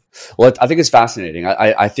forth. Well, I think it's fascinating.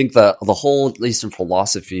 I think the whole Eastern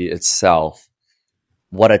philosophy itself,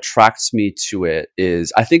 what attracts me to it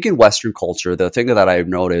is, I think in Western culture, the thing that I've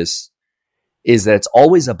noticed is that it's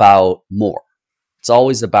always about more. It's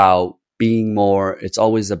always about being more. It's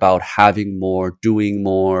always about having more, doing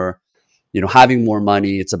more, having more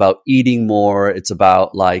money. It's about eating more. It's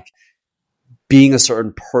about like being a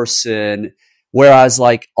certain person. Whereas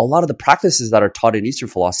like a lot of the practices that are taught in Eastern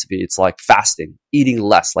philosophy, it's like fasting, eating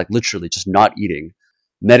less, like literally just not eating,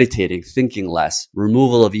 meditating, thinking less,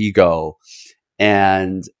 removal of ego.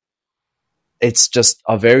 And it's just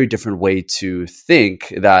a very different way to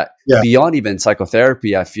think that beyond even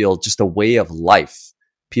psychotherapy, I feel just a way of life.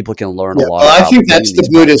 People can learn a lot. Well, I think that's the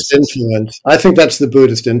Buddhist influence. I think that's the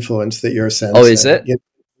Buddhist influence that you're sensing. Oh, is it?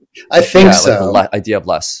 I think so. Like the idea of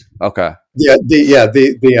less. Okay.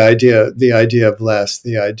 The idea of less,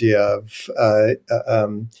 the idea of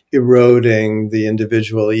eroding the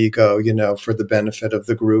individual ego, for the benefit of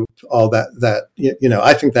the group, all that,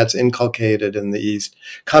 I think that's inculcated in the East,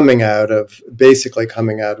 coming out of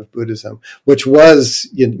Buddhism, which was,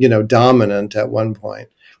 dominant at one point.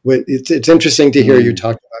 It's interesting to hear you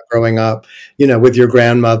talk about growing up, with your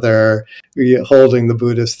grandmother holding the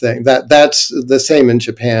Buddhist thing. That's the same in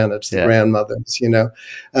Japan. It's the grandmothers,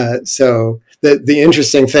 So the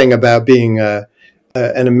interesting thing about being an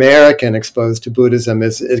American exposed to Buddhism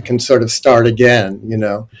is it can sort of start again,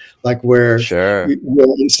 like where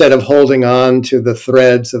instead of holding on to the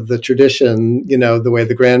threads of the tradition, the way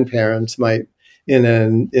the grandparents might. Or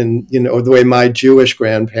the way my Jewish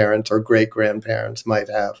grandparents or great grandparents might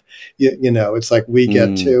have, it's like we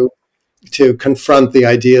get to confront the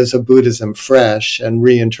ideas of Buddhism fresh and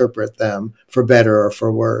reinterpret them for better or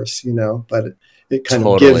for worse, but it kind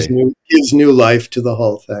of gives new life to the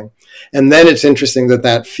whole thing. And then it's interesting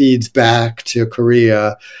that feeds back to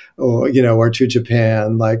Korea or, or to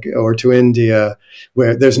Japan, like, or to India,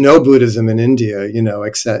 where there's no Buddhism in India,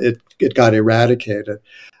 except it got eradicated.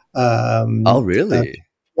 Oh, Um, uh, really?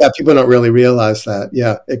 yeah, people don't really realize that.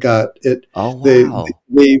 Yeah, Oh, the, wow.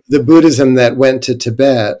 the Buddhism that went to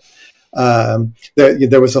Tibet.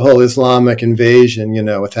 There was a whole Islamic invasion,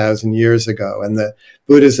 1,000 years ago, and the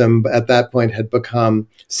Buddhism at that point had become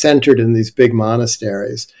centered in these big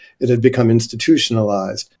monasteries. It had become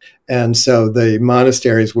institutionalized, and so the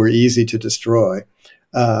monasteries were easy to destroy.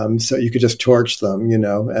 So you could just torch them,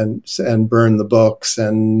 and burn the books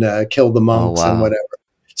and kill the Oh, monks and wow. whatever.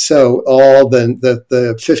 So all the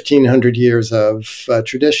 1,500 years of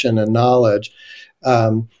tradition and knowledge.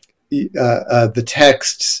 The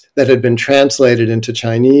texts that had been translated into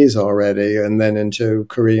Chinese already and then into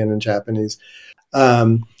Korean and Japanese,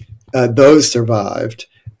 those survived.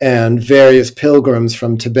 And various pilgrims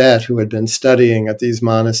from Tibet who had been studying at these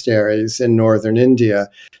monasteries in northern India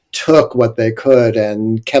took what they could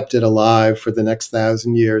and kept it alive for the next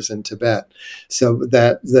 1,000 years in Tibet. So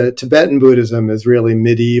that the Tibetan Buddhism is really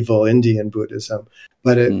medieval Indian Buddhism,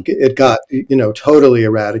 but Hmm. it got totally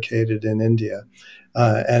eradicated in India.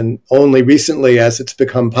 And only recently, as it's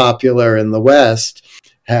become popular in the West,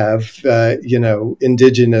 have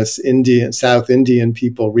indigenous South Indian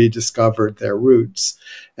people rediscovered their roots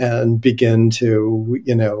and begin to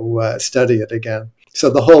study it again. So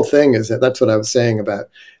the whole thing is that's what I was saying about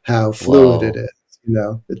how fluid it Whoa.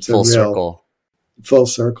 is. It's a Full real circle. full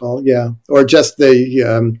circle, yeah, or just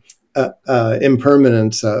the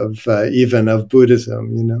impermanence of even of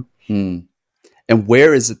Buddhism. Hmm. And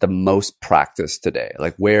where is it the most practiced today?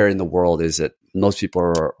 Like, where in the world is it most people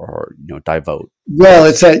are devout? Well,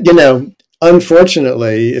 it's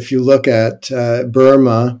unfortunately, if you look at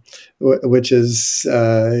Burma, which is,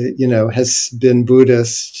 has been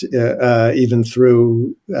Buddhist even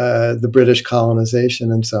through the British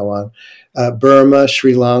colonization and so on. Burma,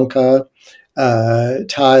 Sri Lanka,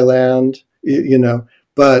 Thailand,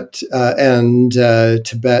 but and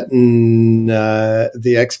Tibetan,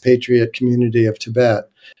 the expatriate community of Tibet.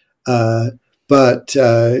 Uh,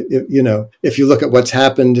 if you look at what's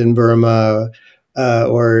happened in Burma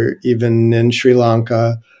or even in Sri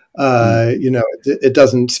Lanka, Hmm. it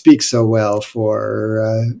doesn't speak so well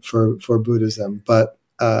for Buddhism, but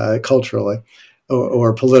culturally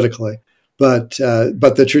or politically. But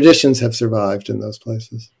the traditions have survived in those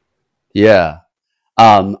places. Yeah.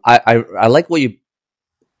 I like what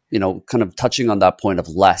kind of touching on that point of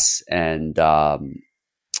less and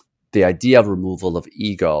the idea of removal of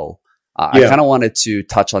ego. I Yeah, kind of wanted to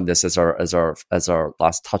touch on this as our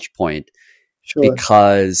last touch point sure.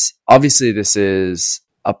 because obviously this is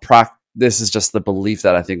just the belief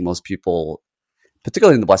that I think most people,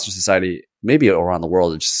 particularly in the Western society, maybe around the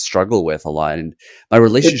world, just struggle with a lot. And my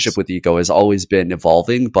relationship It's with ego has always been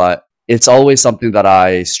evolving, but it's always something that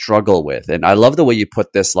I struggle with. And I love the way you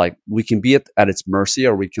put this, like we can be at its mercy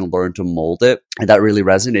or we can learn to mold it. And that really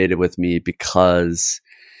resonated with me because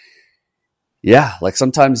yeah, like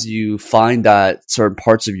sometimes you find that certain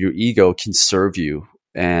parts of your ego can serve you.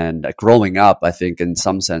 And growing up, I think in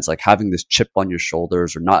some sense, like having this chip on your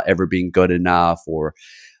shoulders or not ever being good enough or,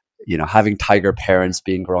 having tiger parents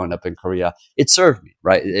being growing up in Korea, it served me,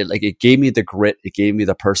 right? It gave me the grit. It gave me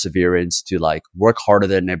the perseverance to like work harder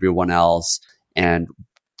than everyone else and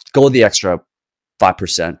go the extra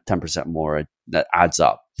 5%, 10% more. That adds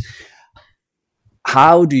up.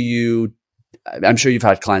 How do you I'm sure you've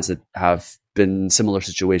had clients that have been in similar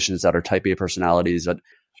situations that are type A personalities, but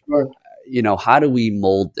sure. how do we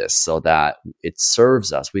mold this so that it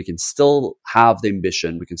serves us? We can still have the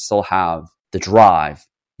ambition, we can still have the drive,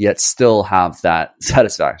 yet still have that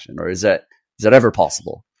satisfaction, or is that ever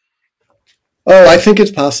possible? Oh, I think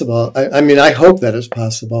it's possible. I mean, I hope that it's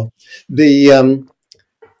possible. The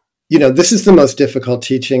this is the most difficult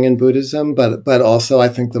teaching in Buddhism, but also I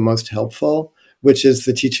think the most helpful, which is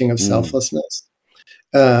the teaching of Mm, selflessness.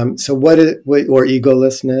 So or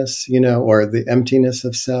egolessness, or the emptiness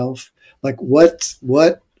of self. Like what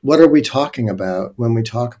are we talking about when we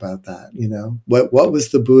talk about that? What was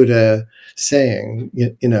the Buddha saying?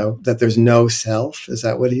 That there's no self. Is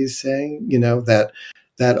that what he's saying?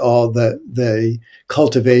 That all the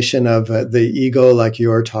cultivation of the ego, like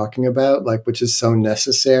you're talking about, like which is so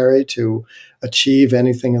necessary to achieve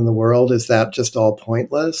anything in the world, is that just all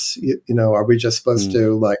pointless? Are we just supposed mm,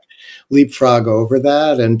 to like leapfrog over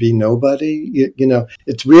that and be nobody?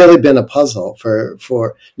 It's really been a puzzle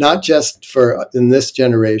for not just for in this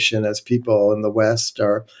generation as people in the West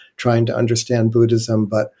are trying to understand Buddhism,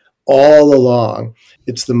 but all along.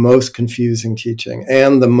 It's the most confusing teaching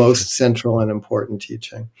and the most central and important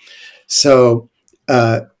teaching. So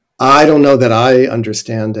uh, I don't know that I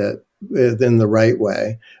understand it in the right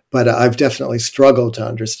way, but I've definitely struggled to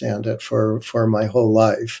understand it for my whole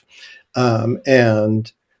life.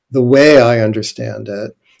 And the way I understand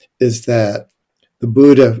it is that the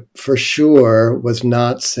Buddha, for sure, was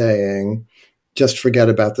not saying, just forget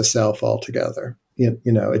about the self altogether.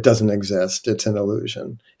 It doesn't exist. It's an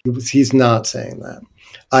illusion. He's not saying that.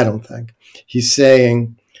 I don't think. He's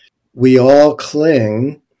saying we all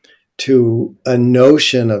cling to a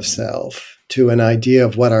notion of self, to an idea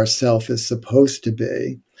of what our self is supposed to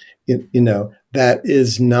be, that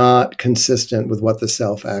is not consistent with what the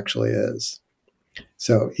self actually is.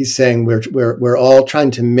 So he's saying we're all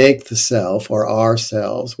trying to make the self, or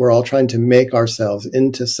ourselves, we're all trying to make ourselves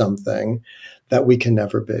into something that we can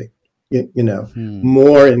never be,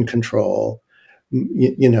 more in control,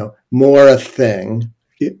 more a thing,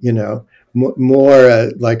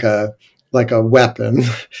 more like a weapon,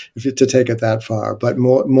 to take it that far, but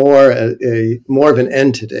more of an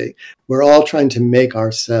entity. We're all trying to make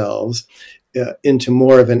ourselves into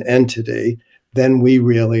more of an entity than we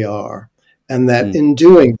really are. And that in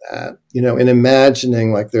doing that, in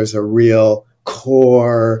imagining like there's a real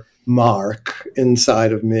core Mark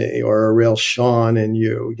inside of me, or a real Sean in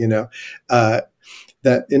you,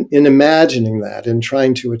 that in imagining that and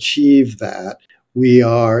trying to achieve that, we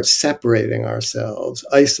are separating ourselves,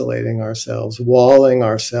 isolating ourselves, walling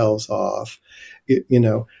ourselves off,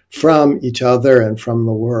 from each other and from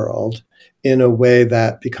the world, in a way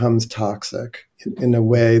that becomes toxic, in a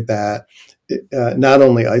way that not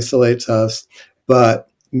only isolates us, but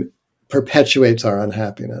perpetuates our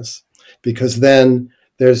unhappiness. Because then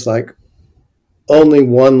there's like only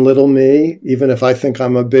one little me, even if I think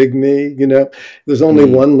I'm a big me, there's only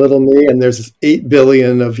one little me, and there's 8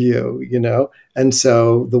 billion of you, and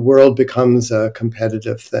so the world becomes a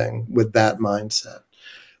competitive thing with that mindset.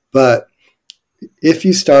 But if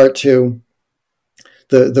you start to,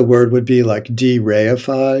 the word would be like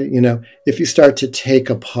de-reify, if you start to take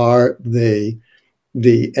apart the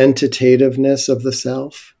entitativeness of the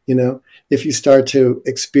self, if you start to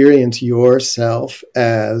experience yourself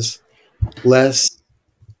as less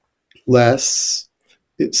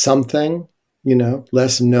something,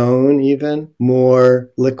 less known, even more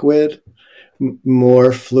liquid,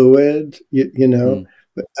 more fluid,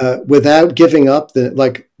 without giving up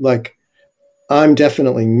like I'm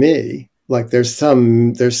definitely me. Like there's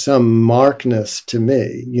some markness to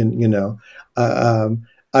me,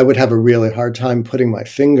 I would have a really hard time putting my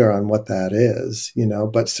finger on what that is,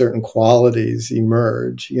 but certain qualities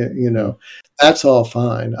emerge, that's all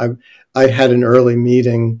fine. I had an early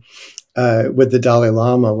meeting with the Dalai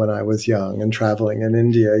Lama when I was young and traveling in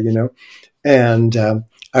India, and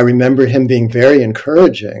I remember him being very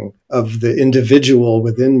encouraging of the individual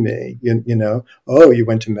within me, oh, you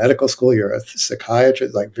went to medical school, you're a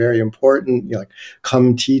psychiatrist, like very important, like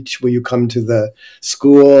come teach, will you come to the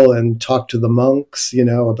school and talk to the monks,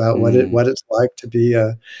 about what it's like to be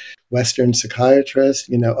a Western psychiatrist,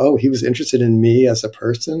 oh, he was interested in me as a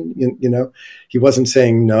person, he wasn't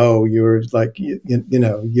saying, no, you're like,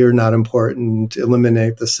 you're not important,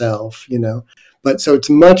 eliminate the self, but so it's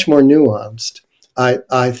much more nuanced,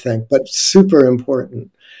 I think, but super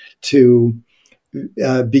important to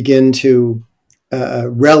begin to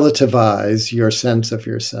relativize your sense of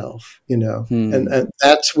yourself, and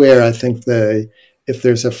that's where I think if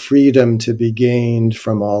there's a freedom to be gained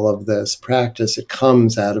from all of this practice, it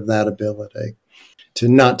comes out of that ability to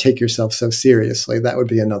not take yourself so seriously. That would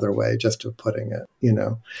be another way just of putting it,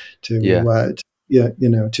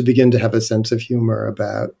 to begin to have a sense of humor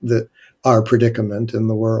about our predicament in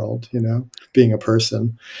the world, being a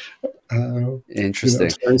person.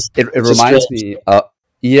 Interesting. It reminds me.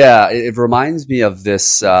 It reminds me of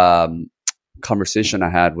this conversation I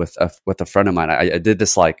had with a friend of mine. I did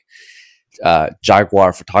this like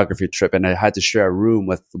Jaguar photography trip, and I had to share a room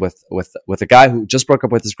with a guy who just broke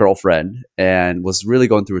up with his girlfriend and was really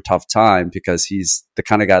going through a tough time because he's the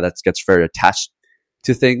kind of guy that gets very attached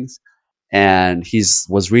to things, and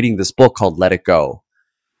was reading this book called Let It Go,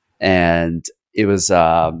 and it was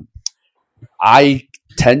I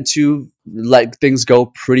tend to let things go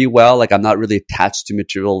pretty well. Like I'm not really attached to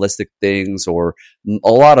materialistic things or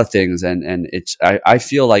a lot of things. And I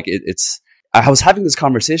feel like I was having this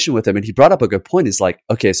conversation with him and he brought up a good point. It's like,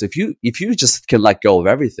 okay, so if you just can let go of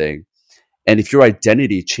everything, and if your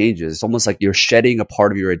identity changes, it's almost like you're shedding a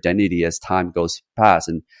part of your identity as time goes past.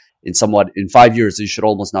 And in 5 years, you should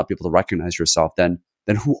almost not be able to recognize yourself. Then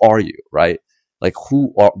who are you? Right? Like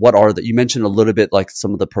what are you mentioned a little bit, like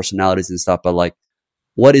some of the personalities and stuff, but like,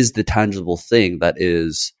 what is the tangible thing that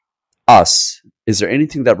is us? Is there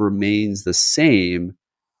anything that remains the same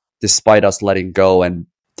despite us letting go and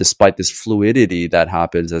despite this fluidity that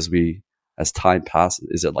happens as time passes?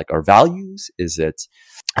 Is it like our values? Is it,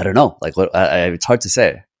 I don't know, like it's hard to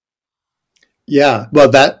say. Yeah, well,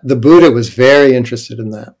 the Buddha was very interested in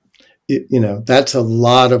that. That's a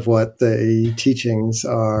lot of what the teachings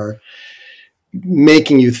are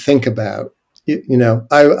making you think about.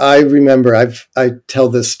 I remember I tell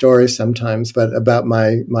this story sometimes, but about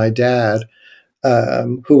my dad,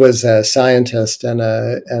 who was a scientist and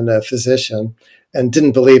a physician, and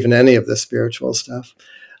didn't believe in any of the spiritual stuff.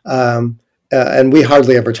 And we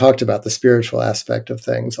hardly ever talked about the spiritual aspect of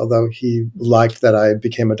things, although he liked that I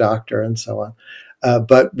became a doctor and so on.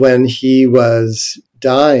 But when he was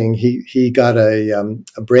dying, he got a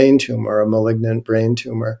brain tumor, a malignant brain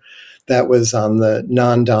tumor that was on the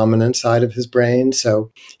non-dominant side of his brain.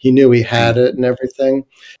 So he knew he had it and everything.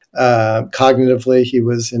 Cognitively, he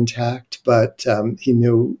was intact, but he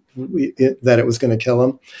knew that it was going to kill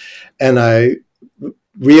him. And I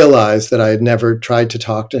realized that I had never tried to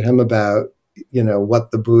talk to him about,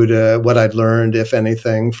 what I'd learned, if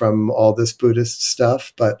anything, from all this Buddhist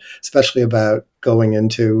stuff, but especially about going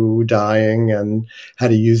into dying and how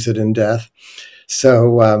to use it in death.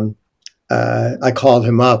 So I called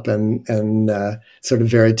him up and sort of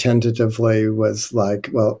very tentatively was like,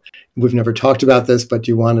 well, we've never talked about this, but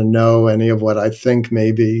do you want to know any of what I think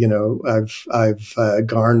maybe, I've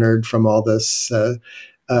garnered from all this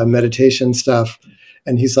meditation stuff?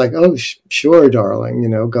 And he's like, oh, sure, darling,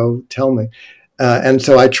 go tell me. And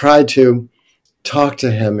so I tried to talk to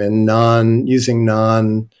him in using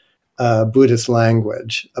non-Buddhist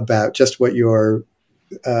language about just what you're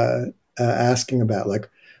asking about.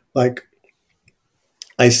 Like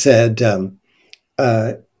I said, how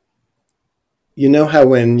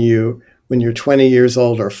when you're 20 years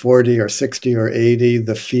old or 40 or 60 or 80,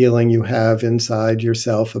 the feeling you have inside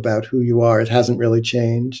yourself about who you are, it hasn't really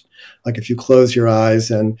changed. Like if you close your eyes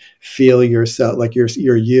and feel yourself, like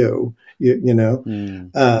you're you.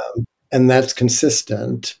 And that's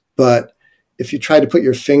consistent. But if you try to put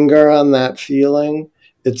your finger on that feeling,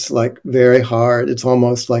 it's like very hard. It's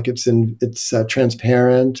almost like it's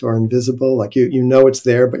transparent or invisible. Like it's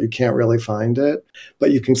there, but you can't really find it,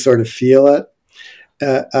 but you can sort of feel it.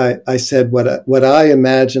 I said what I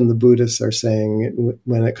imagine the Buddhists are saying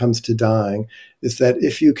when it comes to dying is that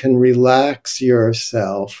if you can relax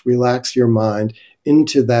yourself, relax your mind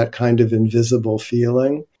into that kind of invisible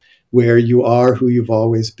feeling where you are who you've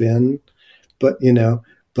always been, but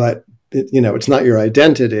it's not your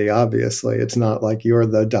identity. Obviously, it's not like you're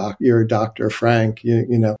you're Dr. Frank,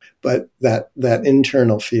 but that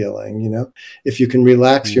internal feeling, if you can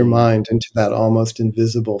relax your mind into that almost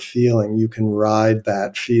invisible feeling, you can ride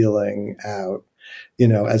that feeling out,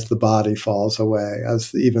 as the body falls away,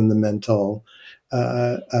 as even the mental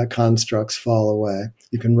constructs fall away.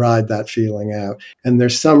 You can ride that feeling out. And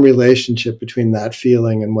there's some relationship between that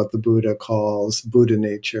feeling and what the Buddha calls Buddha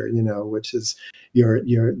nature, which is your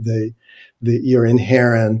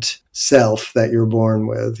inherent self that you're born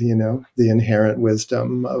with, the inherent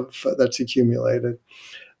wisdom that's accumulated.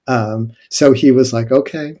 So he was like,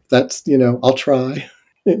 okay, that's, I'll try,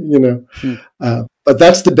 but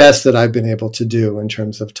that's the best that I've been able to do in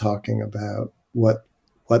terms of talking about what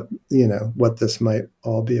this might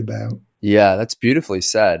all be about. Yeah, that's beautifully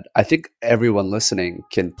said. I think everyone listening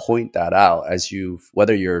can point that out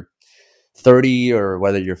whether you're 30 or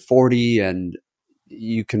whether you're 40, and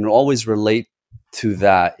you can always relate to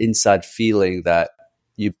that inside feeling that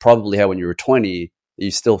you probably had when you were 20, that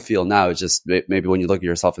you still feel now. It's just maybe when you look at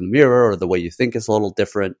yourself in the mirror or the way you think is a little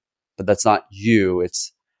different, but that's not you.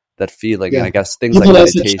 It's that feeling. Yeah. And I guess things even like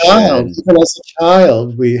meditation. Even as a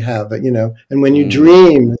child, we have it, and when you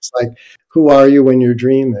dream, it's like, who are you when you're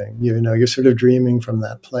dreaming? You're sort of dreaming from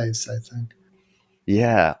that place, I think.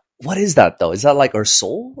 Yeah. What is that though? Is that like our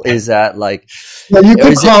soul? Is that like, well, you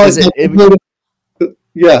could call it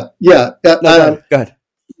yeah. No, go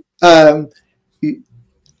ahead.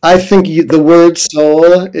 I think the word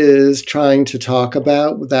soul is trying to talk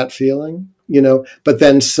about that feeling, but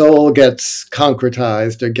then soul gets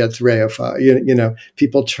concretized or gets reified.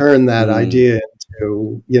 People turn that idea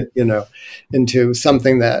into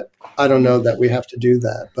something that, I don't know that we have to do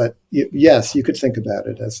that, but yes, you could think about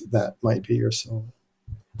it as that might be your soul.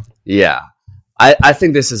 Yeah. I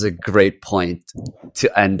think this is a great point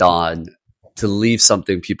to end on, to leave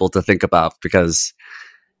something people to think about, because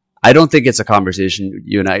I don't think it's a conversation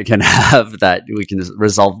you and I can have that we can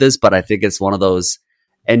resolve this, but I think it's one of those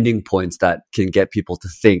ending points that can get people to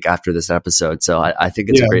think after this episode. So I think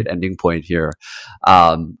it's a great ending point here.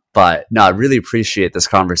 But no, I really appreciate this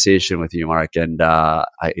conversation with you, Mark. And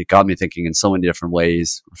it got me thinking in so many different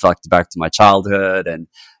ways, reflected back to my childhood and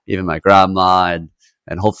even my grandma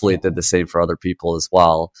and hopefully it did the same for other people as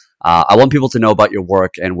well. I want people to know about your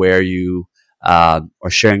work and where you are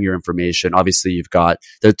sharing your information. Obviously, you've got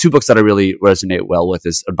the two books that I really resonate well with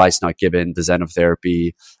is Advice Not Given, The Zen of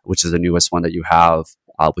Therapy, which is the newest one that you have,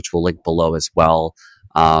 which we'll link below as well.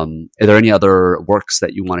 Are there any other works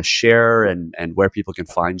that you want to share and where people can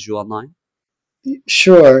find you online?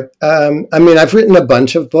 Sure. I mean, I've written a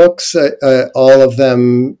bunch of books, all of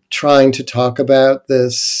them trying to talk about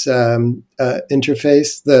this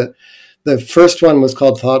interface. The first one was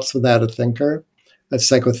called Thoughts Without a Thinker, a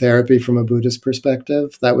psychotherapy from a Buddhist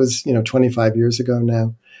perspective. That was, 25 years ago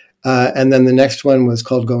now. And then the next one was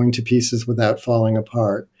called Going to Pieces Without Falling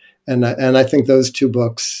Apart. And I think those two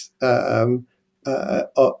books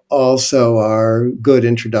also are good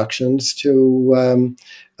introductions to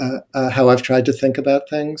how I've tried to think about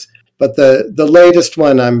things. But the latest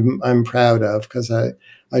one I'm proud of because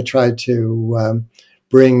I tried to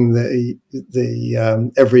bring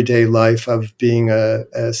the everyday life of being a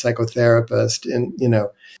psychotherapist in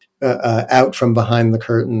out from behind the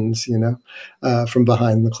curtains, from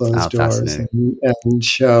behind the closed doors, and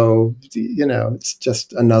show it's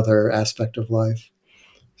just another aspect of life.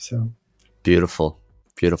 So beautiful.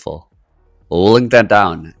 Well, we'll link that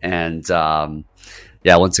down. And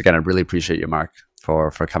once again, I really appreciate you, Mark,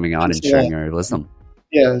 for coming on and sharing your wisdom.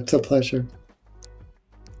 Yeah, it's a pleasure.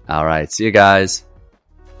 All right. See you guys.